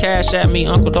shit, cash at me,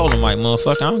 Uncle Dolomite,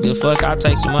 motherfucker. I don't give a fuck. I'll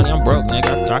take some money. I'm broke,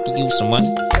 nigga. I could use some money.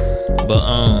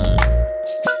 But,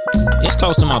 it's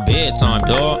close to my bedtime,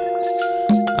 dog.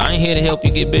 I ain't here to help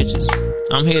you get bitches.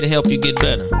 I'm here to help you get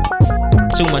better.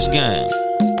 Too much game.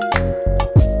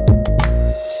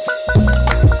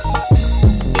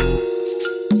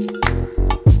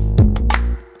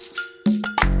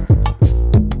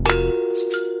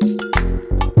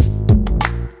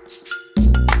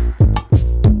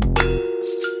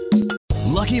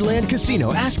 Lucky Land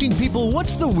Casino, asking people,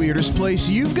 what's the weirdest place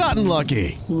you've gotten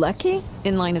lucky? Lucky?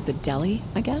 In line at the deli,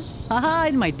 I guess? Aha,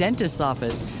 in my dentist's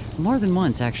office. More than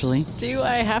once, actually. Do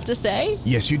I have to say?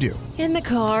 Yes, you do. In the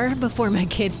car before my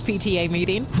kids' PTA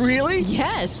meeting. Really?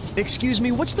 Yes. Excuse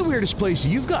me, what's the weirdest place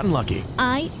you've gotten lucky?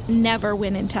 I never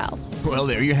win and tell. Well,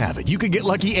 there you have it. You can get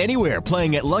lucky anywhere,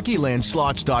 playing at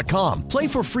LuckyLandSlots.com. Play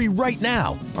for free right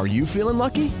now. Are you feeling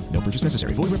lucky? No purchase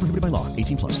necessary. Void where prohibited by law.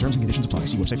 18+. Terms and conditions apply.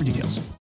 See website for details.